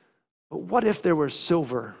 But what if there was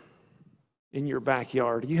silver in your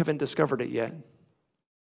backyard? You haven't discovered it yet.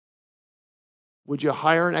 Would you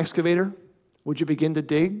hire an excavator? Would you begin to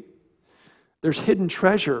dig? There's hidden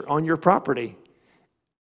treasure on your property.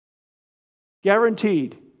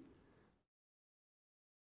 Guaranteed.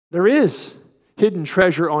 There is hidden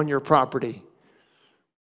treasure on your property.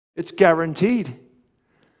 It's guaranteed.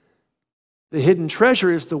 The hidden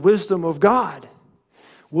treasure is the wisdom of God.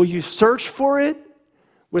 Will you search for it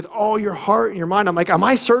with all your heart and your mind? I'm like, am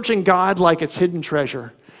I searching God like it's hidden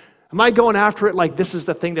treasure? Am I going after it like this is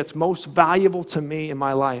the thing that's most valuable to me in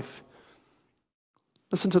my life?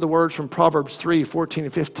 Listen to the words from Proverbs 3, 14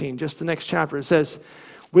 and 15, just the next chapter. It says,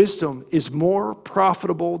 wisdom is more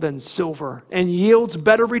profitable than silver and yields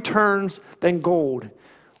better returns than gold.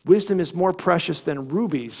 Wisdom is more precious than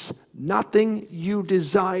rubies. Nothing you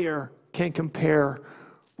desire can compare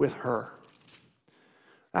with her.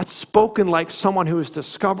 That's spoken like someone who has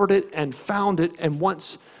discovered it and found it and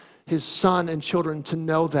wants his son and children to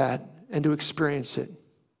know that and to experience it.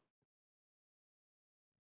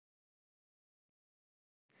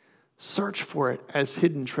 Search for it as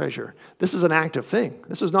hidden treasure. This is an active thing.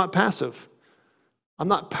 This is not passive. I'm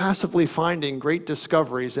not passively finding great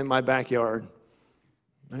discoveries in my backyard.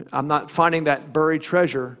 I'm not finding that buried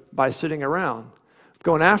treasure by sitting around. I'm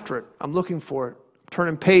going after it. I'm looking for it. I'm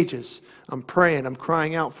turning pages. I'm praying. I'm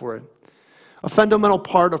crying out for it. A fundamental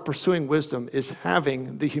part of pursuing wisdom is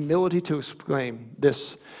having the humility to exclaim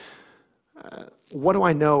this, what do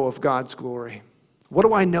I know of God's glory? What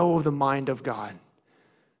do I know of the mind of God?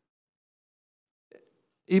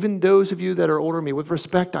 Even those of you that are older than me, with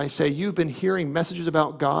respect, I say, you've been hearing messages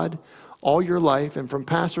about God all your life and from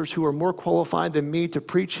pastors who are more qualified than me to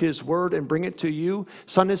preach His word and bring it to you,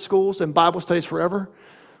 Sunday schools and Bible studies forever.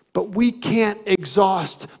 But we can't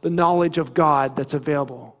exhaust the knowledge of God that's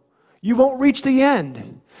available. You won't reach the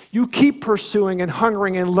end. You keep pursuing and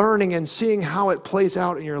hungering and learning and seeing how it plays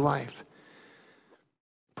out in your life.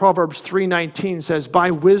 Proverbs 3:19 says, by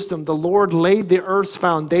wisdom the Lord laid the earth's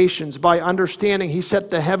foundations. By understanding He set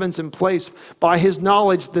the heavens in place. By His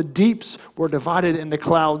knowledge the deeps were divided and the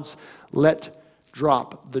clouds let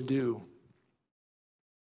drop the dew.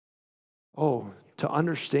 Oh, to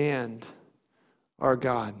understand our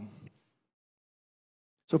God.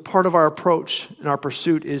 So part of our approach and our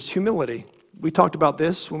pursuit is humility. We talked about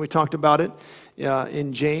this when we talked about it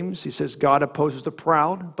in James. He says, God opposes the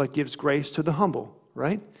proud, but gives grace to the humble,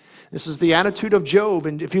 right? This is the attitude of Job.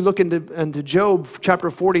 And if you look into Job chapter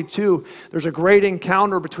 42, there's a great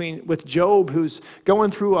encounter with Job, who's going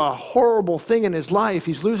through a horrible thing in his life.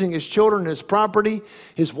 He's losing his children, his property.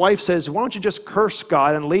 His wife says, why don't you just curse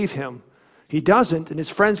God and leave him? He doesn't, and his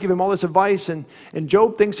friends give him all this advice, and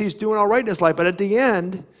Job thinks he's doing all right in his life. But at the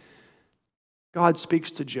end, God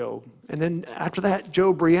speaks to Job. And then after that,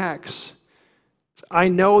 Job reacts. I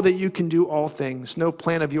know that you can do all things. No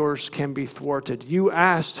plan of yours can be thwarted. You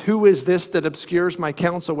asked, who is this that obscures my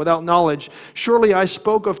counsel without knowledge? Surely I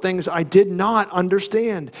spoke of things I did not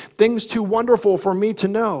understand, things too wonderful for me to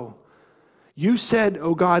know. You said,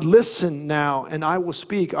 O God, listen now, and I will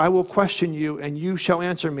speak. I will question you, and you shall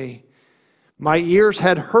answer me. My ears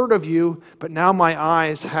had heard of you, but now my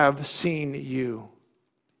eyes have seen you.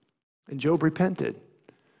 And Job repented.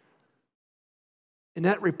 In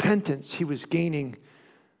that repentance, he was gaining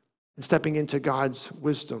and stepping into God's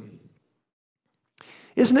wisdom.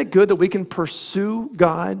 Isn't it good that we can pursue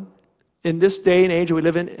God in this day and age we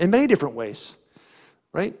live in many different ways?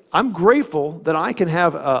 Right? I'm grateful that I can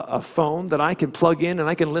have a phone that I can plug in and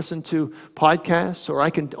I can listen to podcasts, or I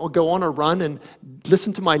can go on a run and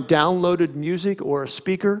listen to my downloaded music or a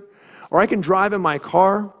speaker, or I can drive in my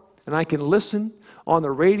car and I can listen on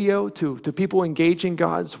the radio to people engaging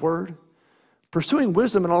God's Word. Pursuing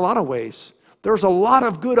wisdom in a lot of ways. There's a lot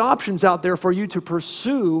of good options out there for you to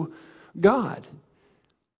pursue God.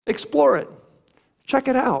 Explore it. Check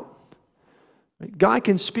it out. God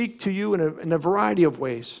can speak to you in a variety of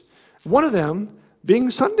ways. One of them being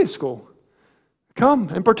Sunday school. Come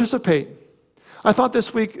and participate. I thought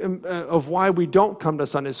this week of why we don't come to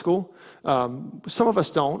Sunday school. Some of us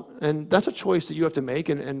don't, and that's a choice that you have to make.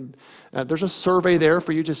 And there's a survey there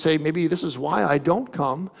for you to say, maybe this is why I don't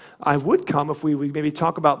come. I would come if we maybe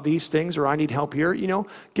talk about these things, or I need help here.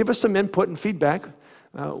 Give us some input and feedback.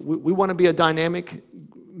 We want to be a dynamic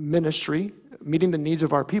ministry, meeting the needs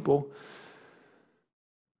of our people.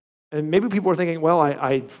 And maybe people are thinking, well,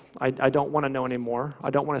 I don't want to know anymore. I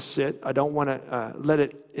don't want to sit. I don't want to let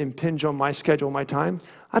it impinge on my schedule, my time.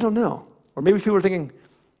 I don't know. Or maybe people are thinking,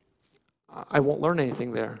 I won't learn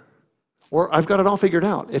anything there. Or I've got it all figured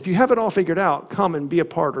out. If you have it all figured out, come and be a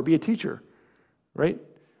part or be a teacher, right?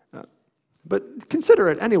 But consider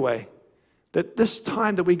it anyway, that this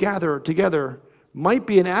time that we gather together might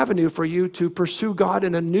be an avenue for you to pursue God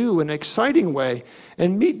in a new and exciting way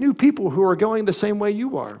and meet new people who are going the same way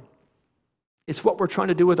you are. It's what we're trying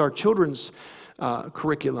to do with our children's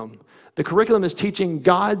curriculum. The curriculum is teaching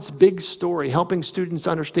God's big story, helping students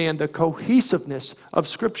understand the cohesiveness of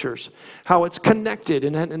Scriptures, how it's connected,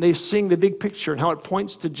 and they seeing the big picture and how it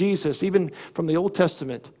points to Jesus, even from the Old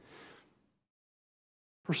Testament.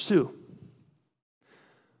 Pursue.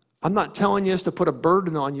 I'm not telling you this to put a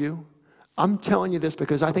burden on you. I'm telling you this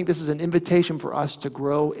because I think this is an invitation for us to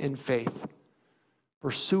grow in faith.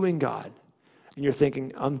 Pursuing God. And you're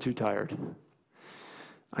thinking, I'm too tired.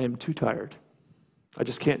 I am too tired. I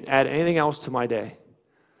just can't add anything else to my day.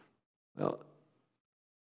 Well,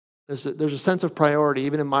 there's a sense of priority,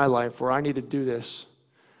 even in my life, where I need to do this.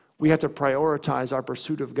 We have to prioritize our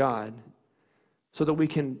pursuit of God so that we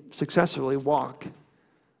can successfully walk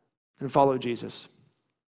and follow Jesus.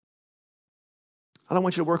 I don't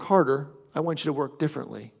want you to work harder. I want you to work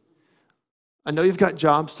differently. I know you've got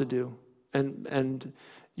jobs to do, and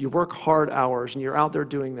you work hard hours, and you're out there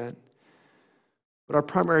doing that. But our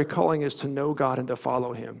primary calling is to know God and to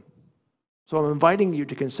follow Him. So I'm inviting you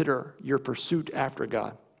to consider your pursuit after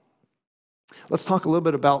God. Let's talk a little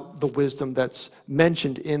bit about the wisdom that's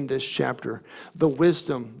mentioned in this chapter. The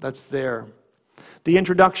wisdom that's there. The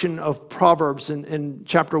introduction of Proverbs in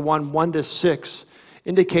chapter 1, 1-6,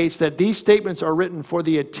 indicates that these statements are written for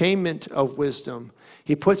the attainment of wisdom.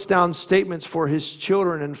 He puts down statements for his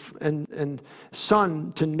children and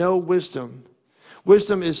son to know wisdom.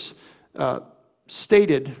 Wisdom is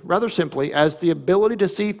stated rather simply as the ability to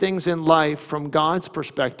see things in life from God's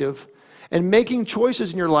perspective and making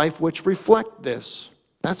choices in your life which reflect this.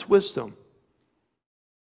 That's wisdom.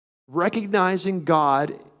 Recognizing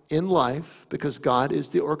God in life, because God is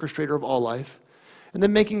the orchestrator of all life, and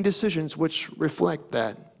then making decisions which reflect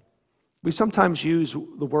that. We sometimes use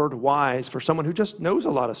the word wise for someone who just knows a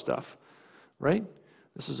lot of stuff, right?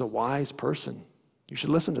 This is a wise person. You should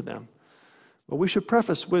listen to them. But we should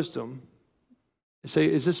preface wisdom and say,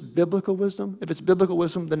 is this biblical wisdom? If it's biblical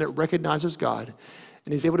wisdom, then it recognizes God,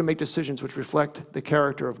 and He's able to make decisions which reflect the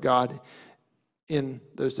character of God in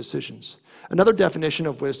those decisions. Another definition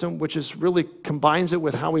of wisdom, which is really combines it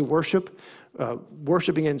with how we worship,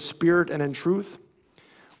 worshiping in spirit and in truth.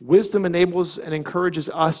 Wisdom enables and encourages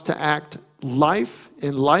us to act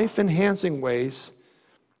in life-enhancing ways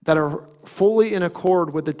that are fully in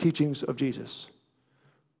accord with the teachings of Jesus.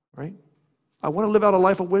 Right? I want to live out a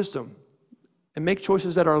life of wisdom and make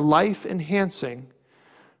choices that are life-enhancing,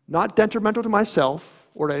 not detrimental to myself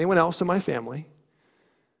or to anyone else in my family,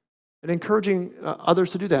 and encouraging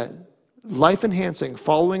others to do that. Life-enhancing,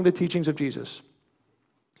 following the teachings of Jesus.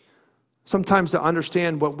 Sometimes to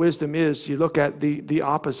understand what wisdom is, you look at the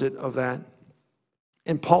opposite of that.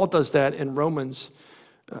 And Paul does that in Romans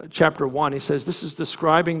chapter 1. He says this is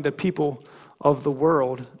describing the people of the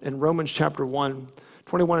world in Romans chapter 1,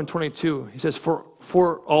 21 and 22. He says, For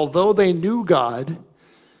although they knew God,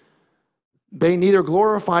 they neither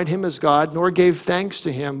glorified Him as God nor gave thanks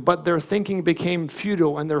to Him, but their thinking became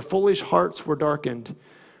futile and their foolish hearts were darkened.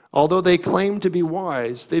 Although they claimed to be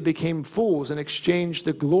wise, they became fools and exchanged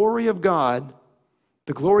the glory of God,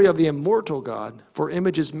 the glory of the immortal God, for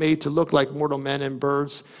images made to look like mortal men and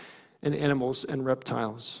birds and animals and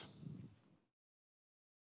reptiles.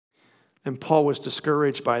 And Paul was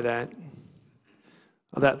discouraged by that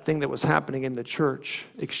thing that was happening in the church,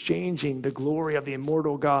 exchanging the glory of the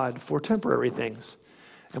immortal God for temporary things.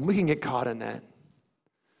 And we can get caught in that,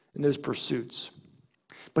 in those pursuits.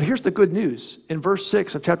 But here's the good news. In verse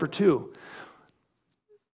 6 of chapter 2,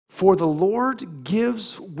 For the Lord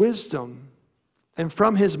gives wisdom, and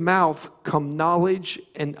from his mouth come knowledge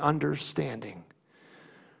and understanding.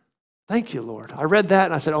 Thank you, Lord. I read that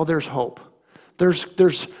and I said, oh, there's hope.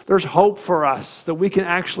 There's hope for us that we can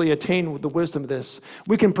actually attain the wisdom of this.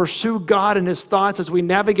 We can pursue God and his thoughts as we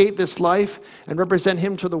navigate this life and represent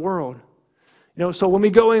him to the world. So when we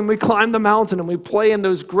go and we climb the mountain and we play in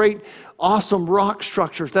those great, awesome rock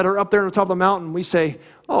structures that are up there on the top of the mountain, we say,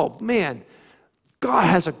 oh man, God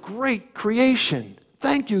has a great creation.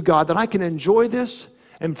 Thank you, God, that I can enjoy this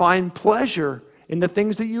and find pleasure in the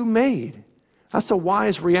things that you made. That's a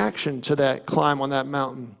wise reaction to that climb on that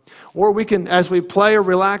mountain. Or we can, as we play or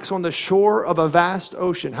relax on the shore of a vast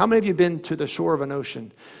ocean. How many of you have been to the shore of an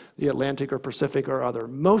ocean? The Atlantic or Pacific or other.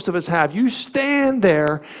 Most of us have. You stand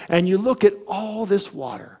there and you look at all this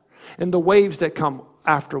water and the waves that come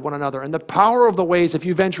after one another and the power of the waves. If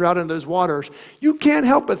you venture out into those waters, you can't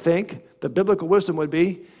help but think, the biblical wisdom would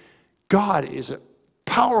be, God is a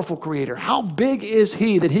powerful creator. How big is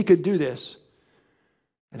he that he could do this?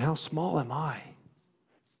 And how small am I?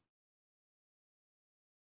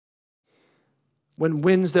 When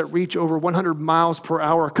winds that reach over 100 miles per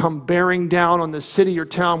hour come bearing down on the city or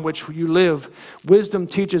town which you live, wisdom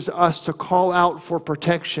teaches us to call out for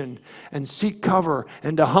protection and seek cover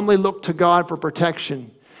and to humbly look to God for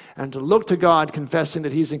protection and to look to God confessing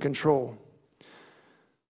that he's in control.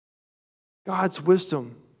 God's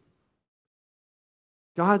wisdom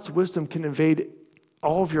can invade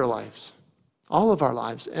all of your lives, all of our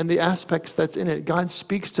lives, and the aspects that's in it. God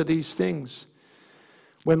speaks to these things.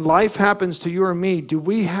 When life happens to you or me, do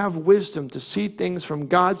we have wisdom to see things from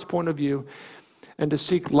God's point of view and to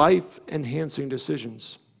seek life-enhancing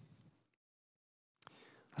decisions?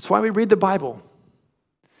 That's why we read the Bible.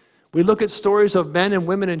 We look at stories of men and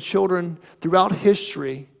women and children throughout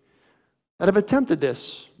history that have attempted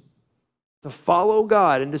this, to follow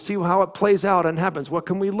God and to see how it plays out and happens. What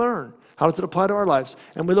can we learn? How does it apply to our lives?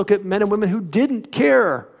 And we look at men and women who didn't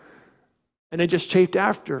care and they just chased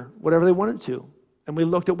after whatever they wanted to. And we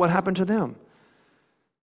looked at what happened to them.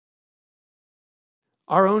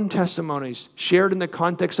 Our own testimonies, shared in the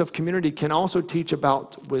context of community, can also teach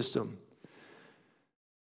about wisdom.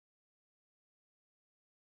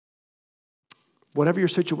 Whatever your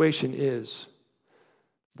situation is,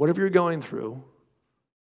 whatever you're going through,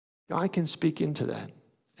 God can speak into that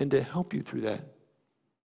and to help you through that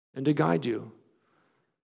and to guide you.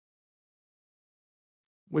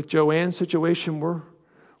 With Joanne's situation,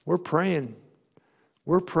 we're praying.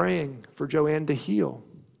 We're praying for Joanne to heal.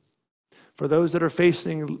 For those that are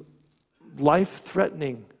facing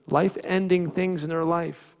life-threatening, life-ending things in their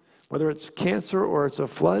life, whether it's cancer or it's a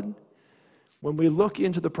flood, when we look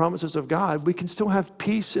into the promises of God, we can still have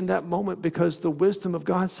peace in that moment because the wisdom of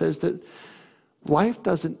God says that life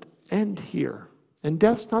doesn't end here. And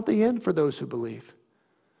death's not the end for those who believe.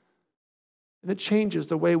 And it changes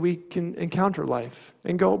the way we can encounter life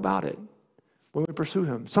and go about it when we pursue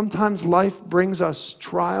him. Sometimes life brings us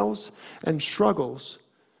trials and struggles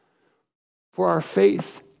for our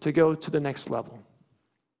faith to go to the next level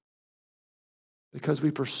because we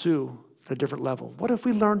pursue at a different level. What if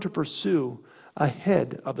we learn to pursue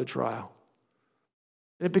ahead of the trial?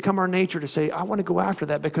 And it become our nature to say, I want to go after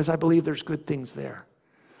that because I believe there's good things there.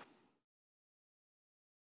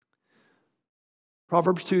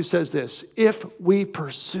 Proverbs 2 says this, if we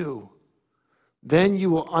pursue, then you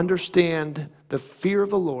will understand the fear of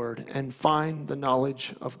the Lord and find the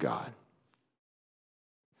knowledge of God.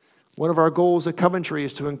 One of our goals at Coventry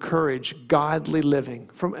is to encourage godly living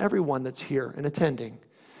from everyone that's here and attending,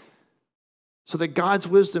 so that God's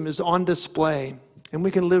wisdom is on display and we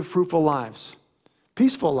can live fruitful lives,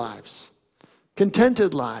 peaceful lives,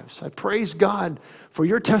 contented lives. I praise God for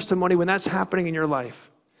your testimony when that's happening in your life,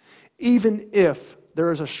 even if there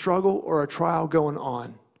is a struggle or a trial going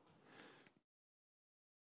on.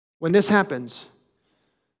 When this happens,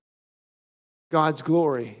 God's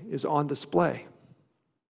glory is on display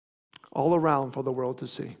all around for the world to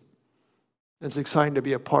see. It's exciting to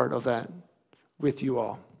be a part of that with you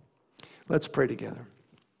all. Let's pray together.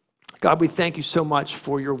 God, we thank you so much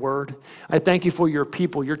for your word. I thank you for your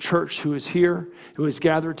people, your church who is here, who is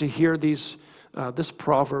gathered to hear this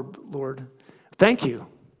proverb, Lord. Thank you.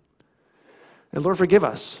 And Lord, forgive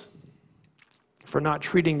us for not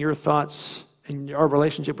treating your thoughts and our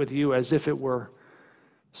relationship with you as if it were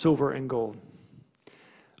silver and gold.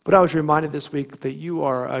 But I was reminded this week that you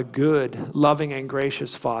are a good, loving, and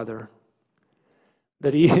gracious Father.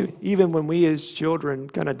 That even when we as children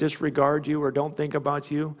kind of disregard you or don't think about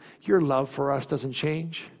you, your love for us doesn't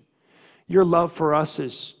change. Your love for us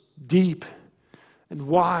is deep and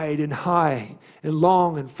wide and high and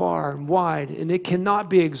long and far and wide, and it cannot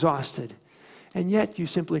be exhausted. And yet you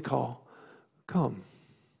simply call, come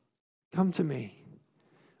to me,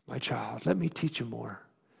 my child. Let me teach you more.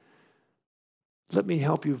 Let me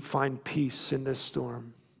help you find peace in this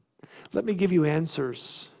storm. Let me give you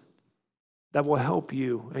answers that will help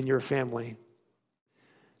you and your family.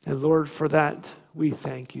 And Lord, for that, we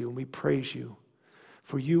thank you and we praise you,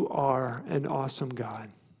 for you are an awesome God.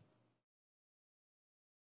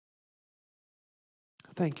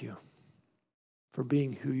 Thank you for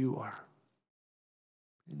being who you are.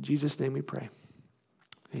 In Jesus' name we pray.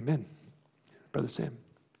 Amen. Brother Sam.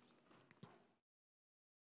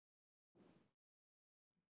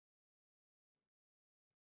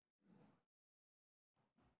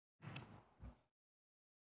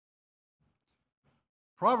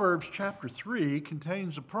 Proverbs chapter 3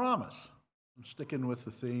 contains a promise. I'm sticking with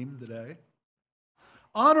the theme today.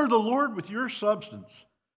 Honor the Lord with your substance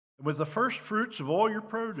and with the first fruits of all your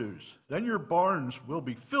produce. Then your barns will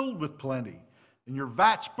be filled with plenty and your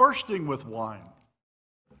vats bursting with wine.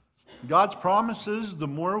 God's promise is the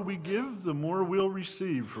more we give, the more we'll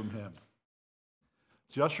receive from him.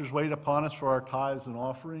 As the ushers wait upon us for our tithes and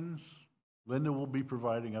offerings, Linda will be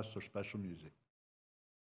providing us their special music.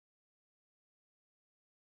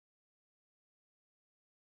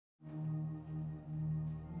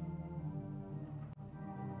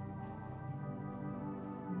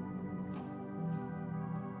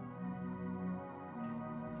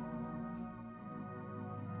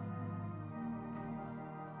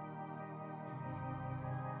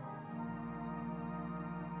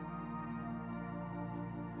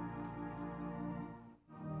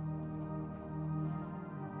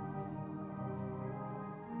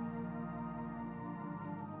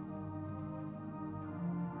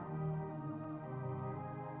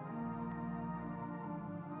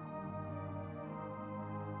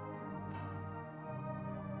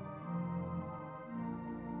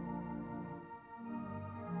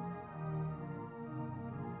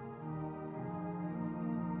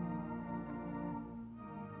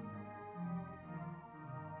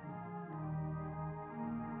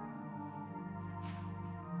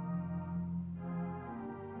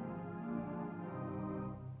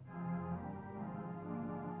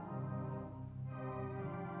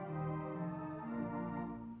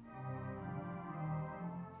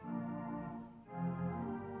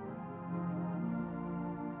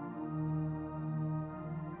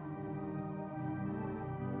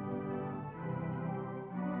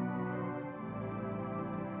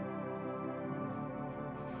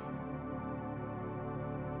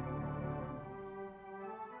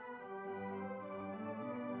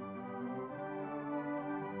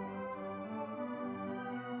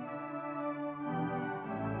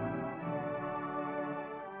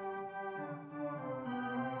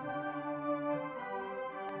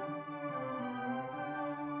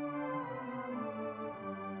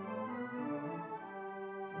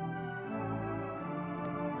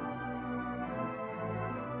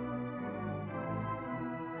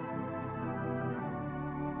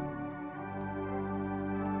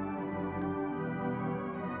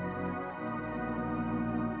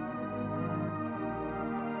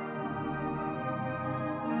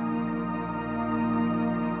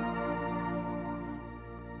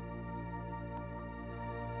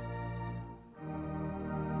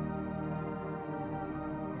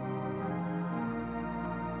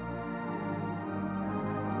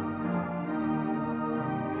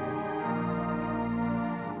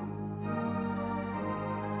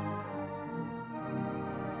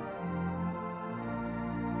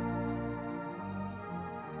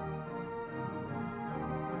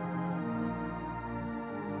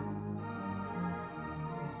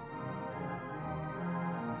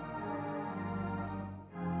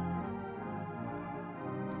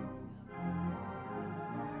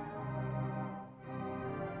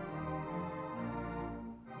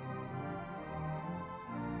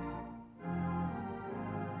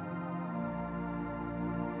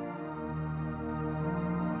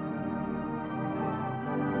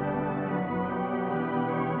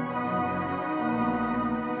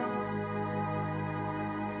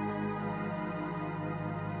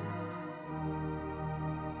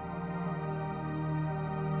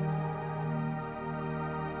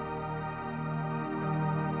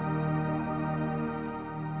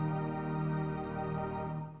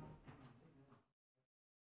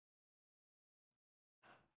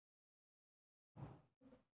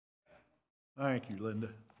 Thank you, Linda.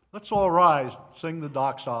 Let's all rise and sing the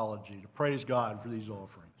doxology to praise God for these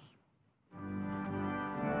offerings.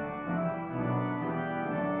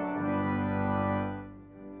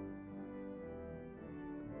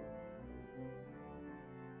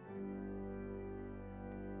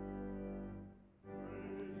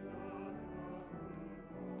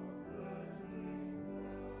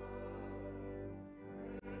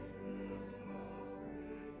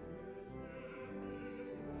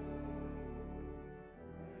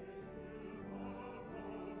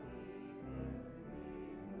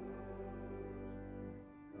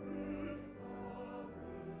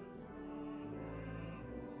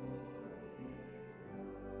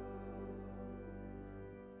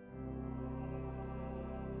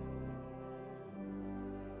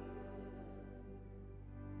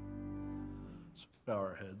 bow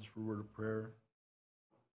our heads for a word of prayer.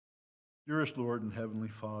 Dearest Lord and Heavenly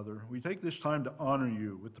Father, we take this time to honor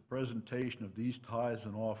you with the presentation of these tithes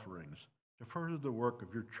and offerings to further the work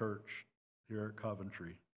of your church here at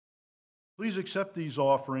Coventry. Please accept these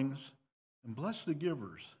offerings and bless the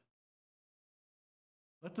givers.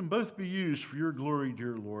 Let them both be used for your glory,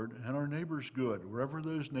 dear Lord, and our neighbors' good, wherever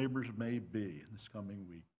those neighbors may be in this coming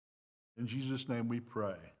week. In Jesus' name we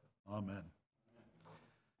pray. Amen.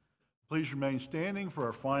 Please remain standing for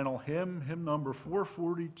our final hymn, hymn number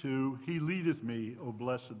 442, He Leadeth Me, O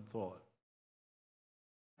Blessed Thought.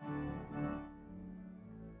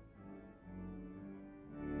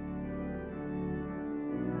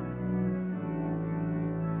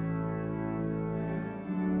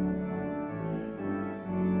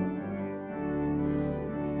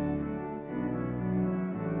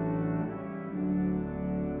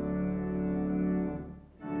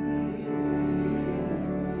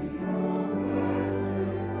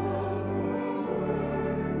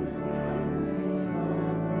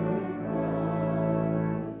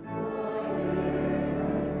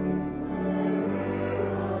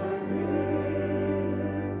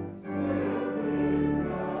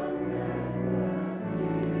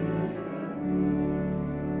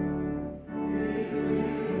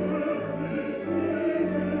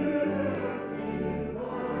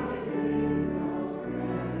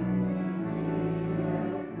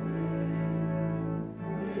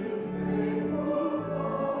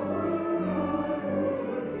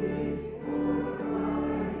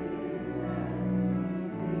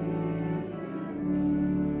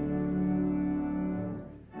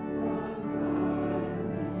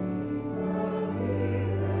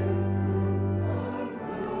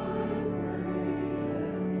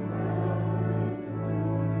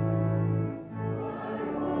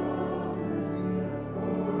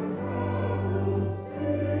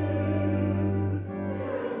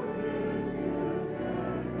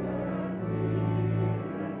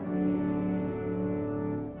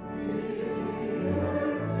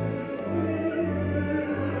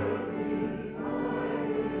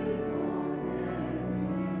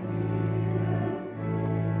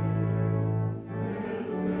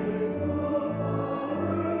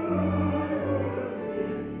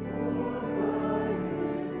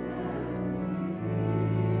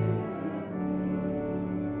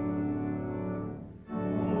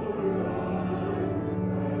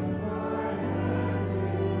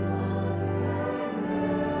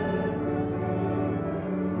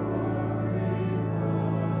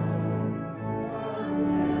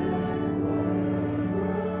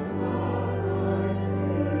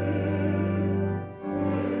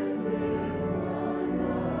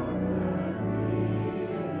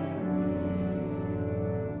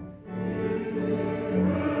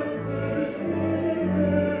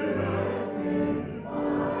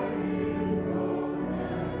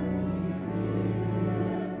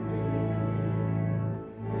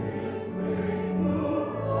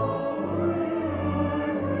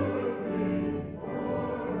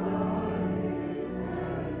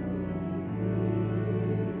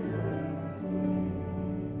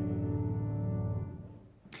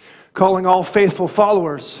 Calling all faithful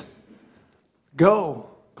followers, go,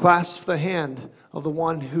 clasp the hand of the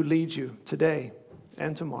one who leads you today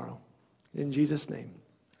and tomorrow. In Jesus' name,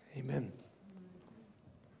 amen.